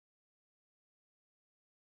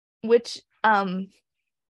 which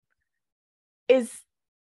is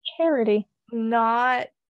charity not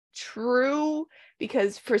true,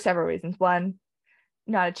 because for several reasons. One,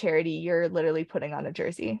 not a charity, you're literally putting on a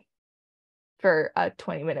jersey for a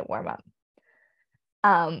 20-minute warm-up.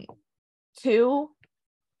 2,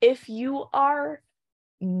 if you are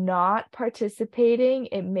not participating,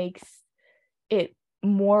 it makes it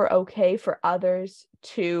more okay for others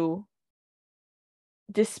to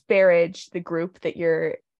disparage the group that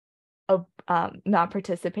you're not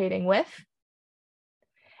participating with.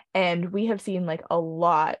 And we have seen like a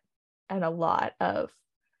lot of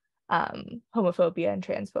homophobia and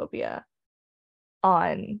transphobia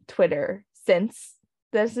on Twitter since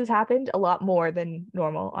this has happened, a lot more than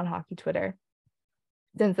normal on hockey Twitter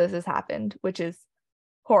since this has happened, which is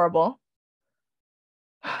horrible.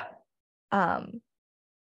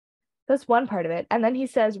 That's one part of it. And then he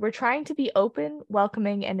says, we're trying to be open,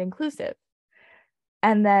 welcoming, and inclusive.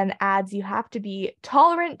 And then adds, you have to be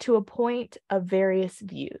tolerant to a point of various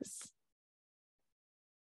views.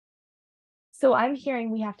 So I'm hearing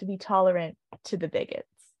we have to be tolerant to the bigots.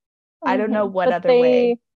 I don't know what other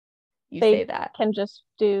way you say that. Can just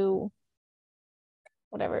do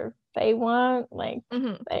whatever they want. Like,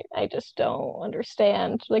 I just don't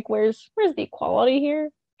understand. Like, where's the equality here?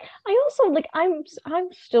 I also like I'm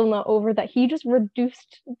still not over that he just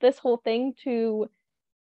reduced this whole thing to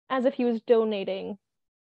as if he was donating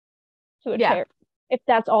to a Yeah. charity. If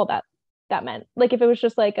that's all that meant. Like if it was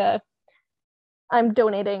just like I'm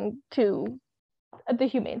donating to the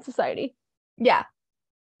Humane Society. Yeah.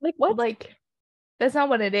 Like what? Like that's not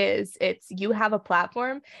what it is. It's you have a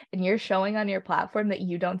platform and you're showing on your platform that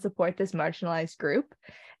you don't support this marginalized group,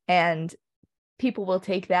 and people will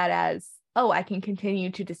take that as, oh, I can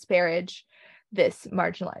continue to disparage this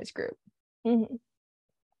marginalized group. Mm-hmm.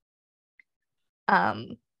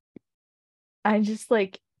 I just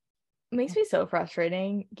like, it makes me so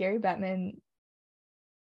frustrating. Gary Bettman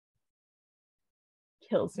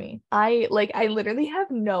kills me. I literally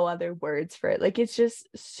have no other words for it. Like, it's just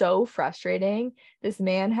so frustrating. This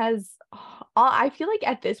man has, I feel like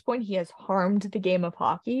at this point he has harmed the game of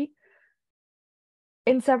hockey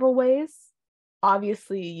in several ways.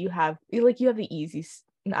 Obviously you have the easy,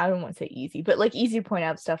 I don't want to say easy, but like easy to point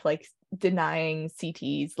out stuff like denying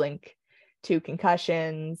CT's link to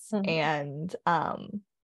concussions and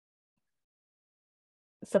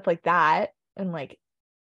stuff like that, and like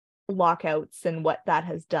lockouts and what that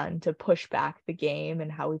has done to push back the game,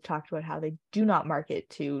 and how we've talked about how they do not market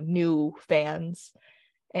to new fans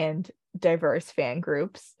and diverse fan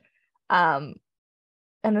groups, and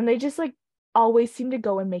then they just like always seem to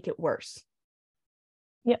go and make it worse.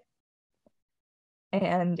 Yep.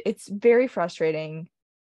 And it's very frustrating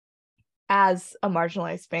as a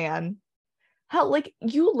marginalized fan how like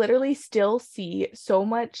you literally still see so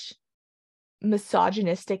much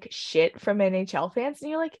misogynistic shit from NHL fans, and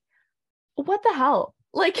you're like, what the hell?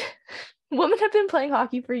 Like, women have been playing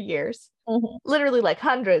hockey for years, literally like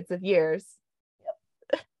hundreds of years.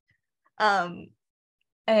 Yep.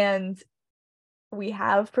 And we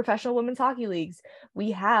have professional women's hockey leagues.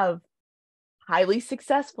 We have highly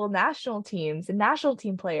successful national teams and national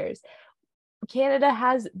team players. Canada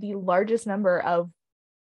has the largest number of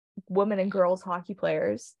women and girls hockey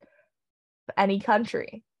players of any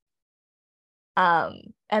country.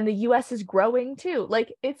 And the US is growing too.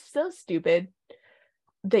 Like, it's so stupid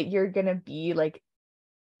that you're gonna be like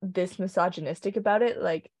this misogynistic about it,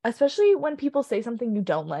 like especially when people say something you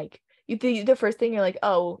don't like. The first thing you're like,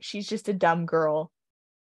 oh, she's just a dumb girl.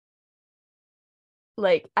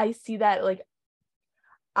 Like, I see that. Like,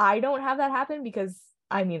 I don't have that happen because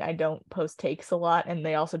I mean, I don't post takes a lot and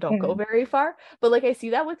they also don't go very far, but like I see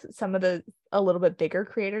that with some of the a little bit bigger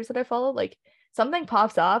creators that I follow. Like, something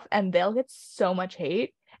pops off and they'll get so much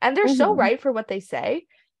hate, and they're so right for what they say.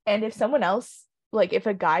 And if someone else, like if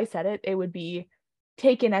a guy said it, it would be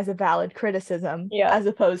taken as a valid criticism, as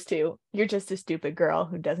opposed to you're just a stupid girl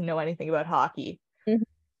who doesn't know anything about hockey,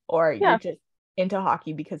 or you're just into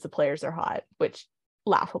hockey because the players are hot, which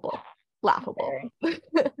laughable.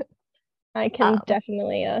 I can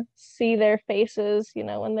definitely see their faces, you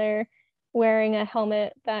know, when they're wearing a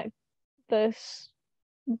helmet that this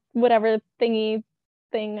whatever thingy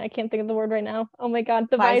thing, I can't think of the word right now. Oh my god,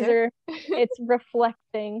 the visor. It's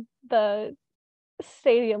reflecting the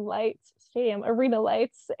arena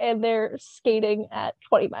lights, and they're skating at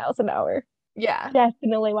 20 miles an hour. Yeah.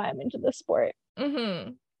 Definitely why I'm into this sport.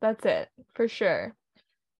 That's it, for sure.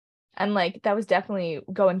 And like that was definitely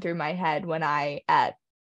going through my head when I at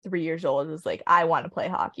 3 years old was like, I want to play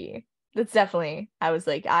hockey. That's definitely, I was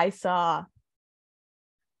like, I saw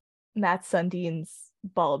Matt Sundin's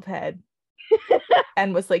bald head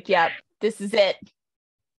and was like, yeah, this is it.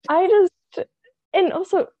 And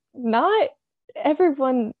also not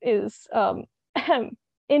everyone is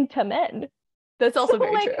into men. That's also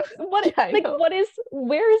very true.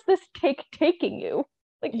 Where is this taking you?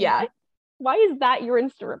 Like, why is that your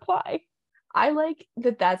instant reply? I like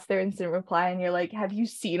that that's their instant reply, and you're like, have you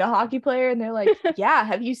seen a hockey player? And they're like, yeah,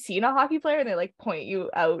 have you seen a hockey player? And they like point you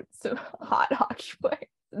out some hot hockey players.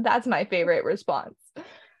 That's my favorite response.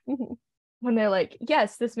 When they're like,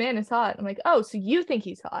 yes, this man is hot. I'm like, oh, so you think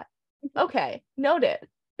he's hot? Okay, noted.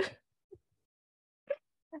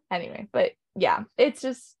 Anyway, but yeah, it's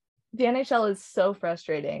just, the NHL is so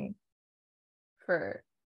frustrating for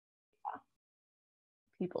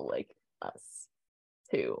people like us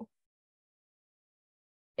to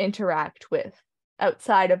interact with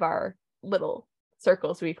outside of our little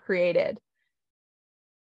circles we've created.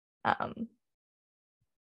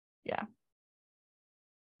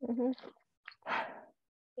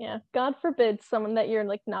 Yeah, God forbid someone that you're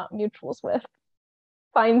like not mutuals with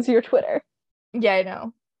finds your Twitter. Yeah, I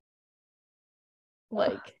know.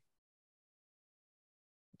 Like,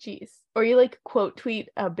 geez. Or you like quote tweet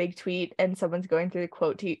a big tweet and someone's going through the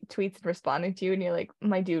quote tweets and responding to you, and you're like,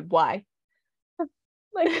 my dude, why?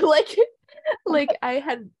 like I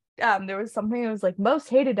had there was something that was like most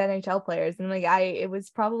hated NHL players, and like it was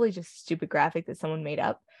probably just a stupid graphic that someone made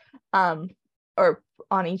up, or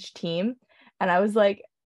on each team, and I was like,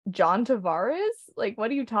 John Tavares, like, what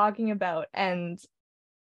are you talking about? And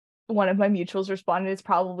one of my mutuals responded, it's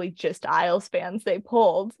probably just Isles fans they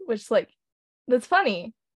pulled, which like, that's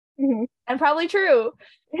funny and probably true.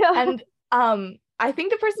 Yeah. And I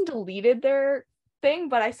think the person deleted their thing,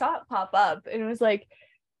 but I saw it pop up, and it was like,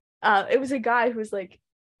 it was a guy who was like,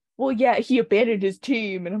 well, yeah, he abandoned his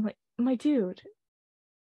team, and I'm like, my dude,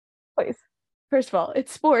 Please. first of all,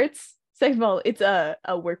 it's sports. Second of all, it's a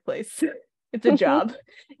workplace. It's a job.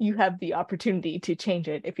 You have the opportunity to change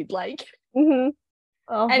it if you'd like.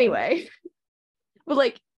 Oh. Anyway, but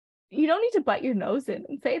like, you don't need to butt your nose in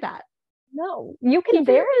and say that. No, you can.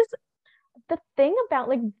 There is the thing about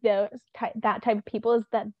like that type of people is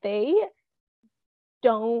that they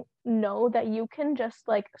don't know that you can just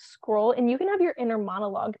like scroll and you can have your inner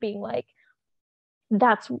monologue being like,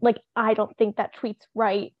 that's like, I don't think that tweet's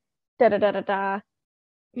right, da da da da da,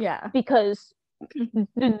 Yeah, because I'm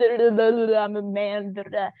a man, da, da,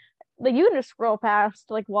 da. Like you can just scroll past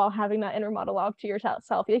like while having that inner monologue to yourself.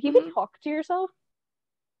 Like you can talk to yourself.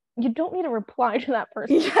 You don't need to reply to that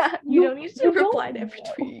person. Yeah, you don't need to reply to every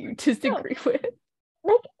tweet you disagree with.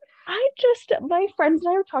 Like, my friends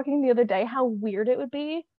and I were talking the other day how weird it would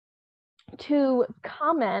be to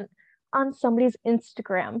comment on somebody's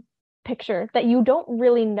Instagram picture that you don't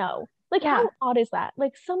really know. Like, how odd is that?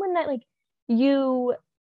 Like, someone that, like, you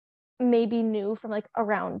maybe knew from, like,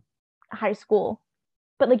 around high school,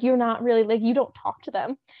 but, like, you're not really, like, you don't talk to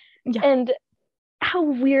them. Yeah. And how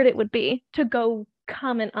weird it would be to go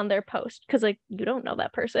comment on their post because, like, you don't know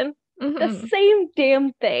that person. The same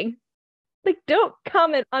damn thing. Like, don't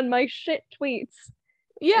comment on my shit tweets.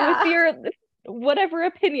 Yeah. With your whatever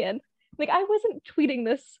opinion. Like, I wasn't tweeting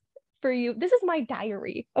this for you. This is my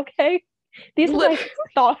diary, okay? These are my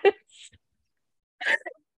thoughts.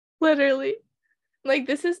 Literally. Like,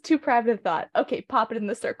 this is too private a thought. Okay, pop it in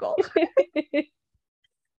the circle.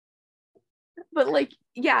 But, like,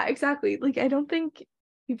 yeah, exactly. Like, I don't think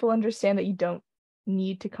people understand that you don't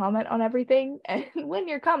need to comment on everything. And when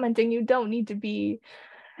you're commenting, you don't need to be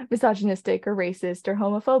misogynistic or racist or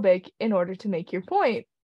homophobic in order to make your point.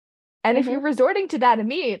 And if you're resorting to that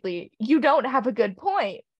immediately, you don't have a good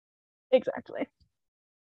point. Exactly.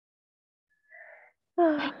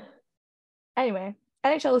 Anyway,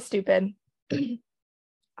 NHL is stupid.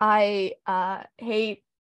 I hate,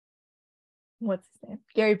 what's his name?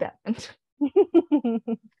 Gary Bettman.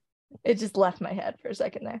 It just left my head for a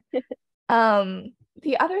second there.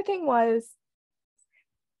 The other thing was,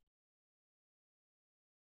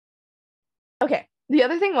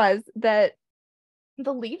 that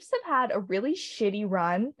the Leafs have had a really shitty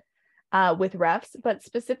run with refs, but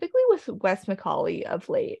specifically with Wes McCauley of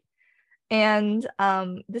late. And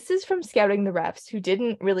this is from Scouting the Refs, who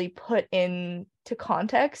didn't really put into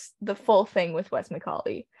context the full thing with Wes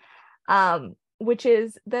McCauley, which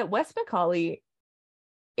is that Wes McCauley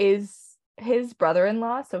is his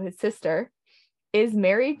brother-in-law, so his sister, is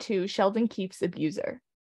married to Sheldon Keefe's abuser.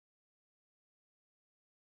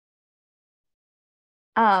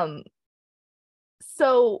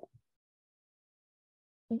 So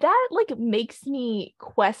that like makes me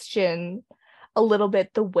question a little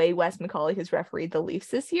bit the way Wes McCauley has refereed the Leafs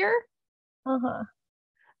this year.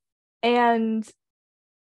 And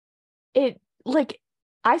it, like,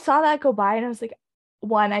 I saw that go by and I was like,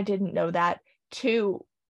 one, I didn't know that. Two,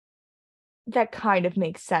 that kind of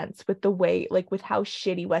makes sense with the way, like, with how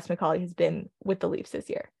shitty Wes McCauley has been with the Leafs this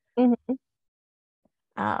year.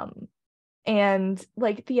 And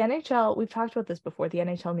like the NHL, we've talked about this before, the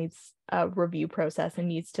NHL needs a review process and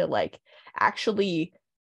needs to like actually,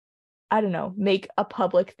 I don't know, make a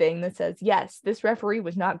public thing that says, yes, this referee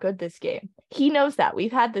was not good this game. He knows that.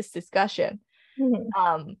 We've had this discussion.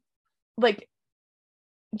 Like,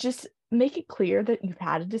 just make it clear that you've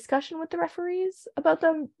had a discussion with the referees about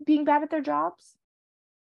them being bad at their jobs.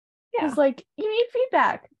 Yeah. It's like, you need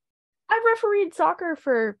feedback. I've refereed soccer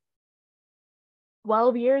for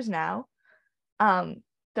 12 years now.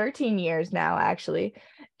 13 years now, actually.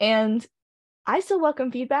 And I still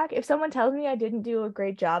welcome feedback. If someone tells me I didn't do a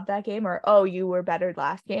great job that game, or, oh, you were better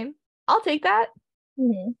last game, I'll take that.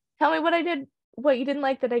 Tell me what I did, what you didn't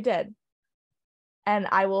like that I did. And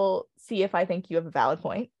I will see if I think you have a valid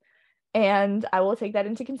point. And I will take that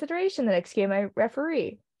into consideration the next game I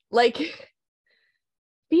referee. Like,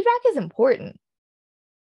 feedback is important.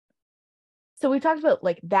 So we talked about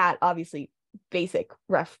like that, obviously, basic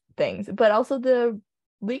ref things, but also the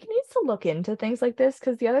league needs to look into things like this,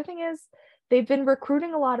 because the other thing is they've been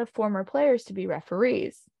recruiting a lot of former players to be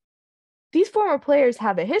referees, these former players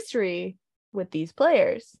have a history with these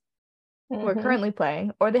players who are currently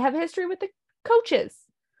playing, or they have a history with the coaches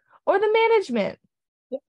or the management.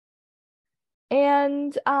 Yep.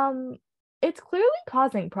 And it's clearly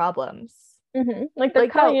causing problems. Like they're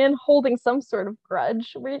Like coming in holding some sort of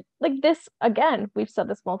grudge. Like this, again, we've said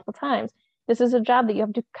this multiple times. This is a job that you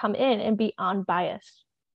have to come in and be unbiased.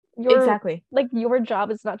 Exactly. Like your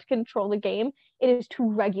job is not to control the game. It is to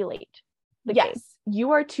regulate the game. Yes,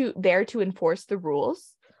 you are there to enforce the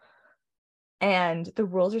rules. And the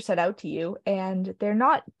rules are set out to you, and they're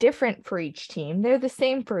not different for each team. They're the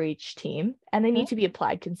same for each team, and they need to be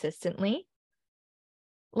applied consistently.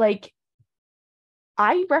 Like,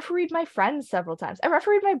 I refereed my friends several times. I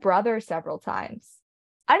refereed my brother several times.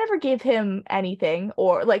 I never gave him anything,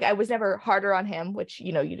 or like I was never harder on him, which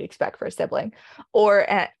you'd expect for a sibling, or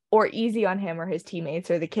easy on him or his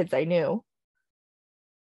teammates or the kids I knew.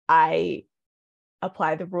 I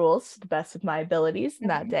apply the rules to the best of my abilities in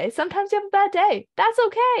that day. Sometimes you have a bad day. That's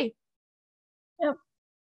okay. Yep.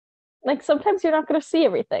 Like sometimes you're not going to see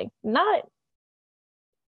everything.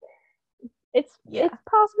 It's a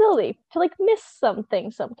possibility to like miss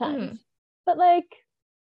something sometimes. But like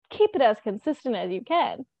keep it as consistent as you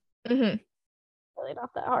can. Really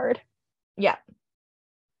not that hard. Yeah.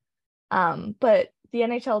 But the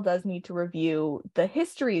NHL does need to review the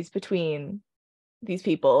histories between these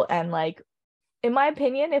people, and like, in my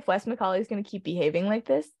opinion, if Wes McCauley is going to keep behaving like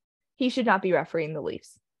this, he should not be refereeing the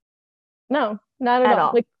Leafs. No, not at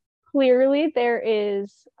all. Like clearly there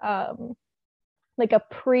is like a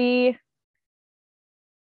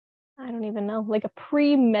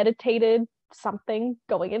premeditated something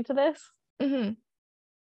going into this.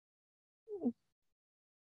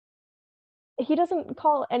 He doesn't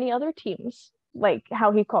call any other teams like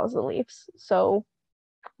how he calls the Leafs. So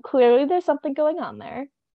clearly there's something going on there.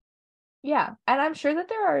 Yeah, and I'm sure that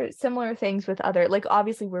there are similar things with other, like,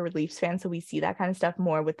 obviously we're Leafs fans, so we see that kind of stuff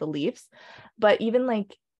more with the Leafs, but even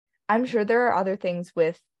like, I'm sure there are other things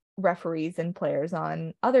with referees and players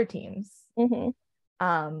on other teams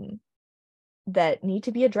that need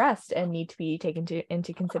to be addressed and need to be taken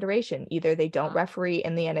into consideration. Either they don't referee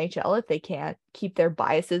in the NHL if they can't keep their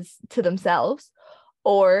biases to themselves,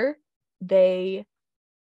 or they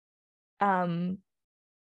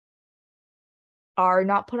are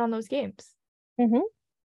not put on those games.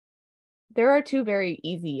 There are two very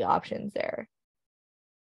easy options there.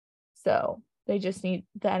 So the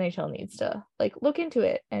NHL needs to like look into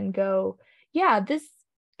it and go, yeah, this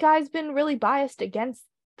guy's been really biased against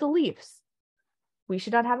the Leafs. We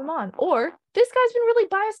should not have him on. Or this guy's been really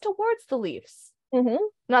biased towards the Leafs.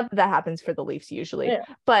 Not that happens for the Leafs usually,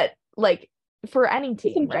 but like for any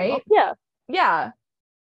team, right? Yeah.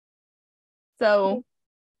 So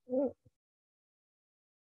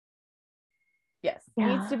yes, it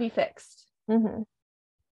needs to be fixed.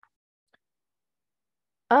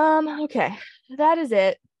 Okay, that is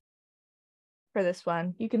it for this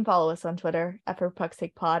one. You can follow us on Twitter at For Puck's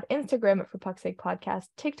Sake Pod, Instagram at For Puck's Sake Podcast,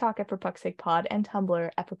 TikTok at For Puck's Sake Pod, and Tumblr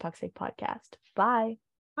at For Puck's Sake Podcast. Bye.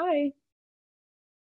 Bye.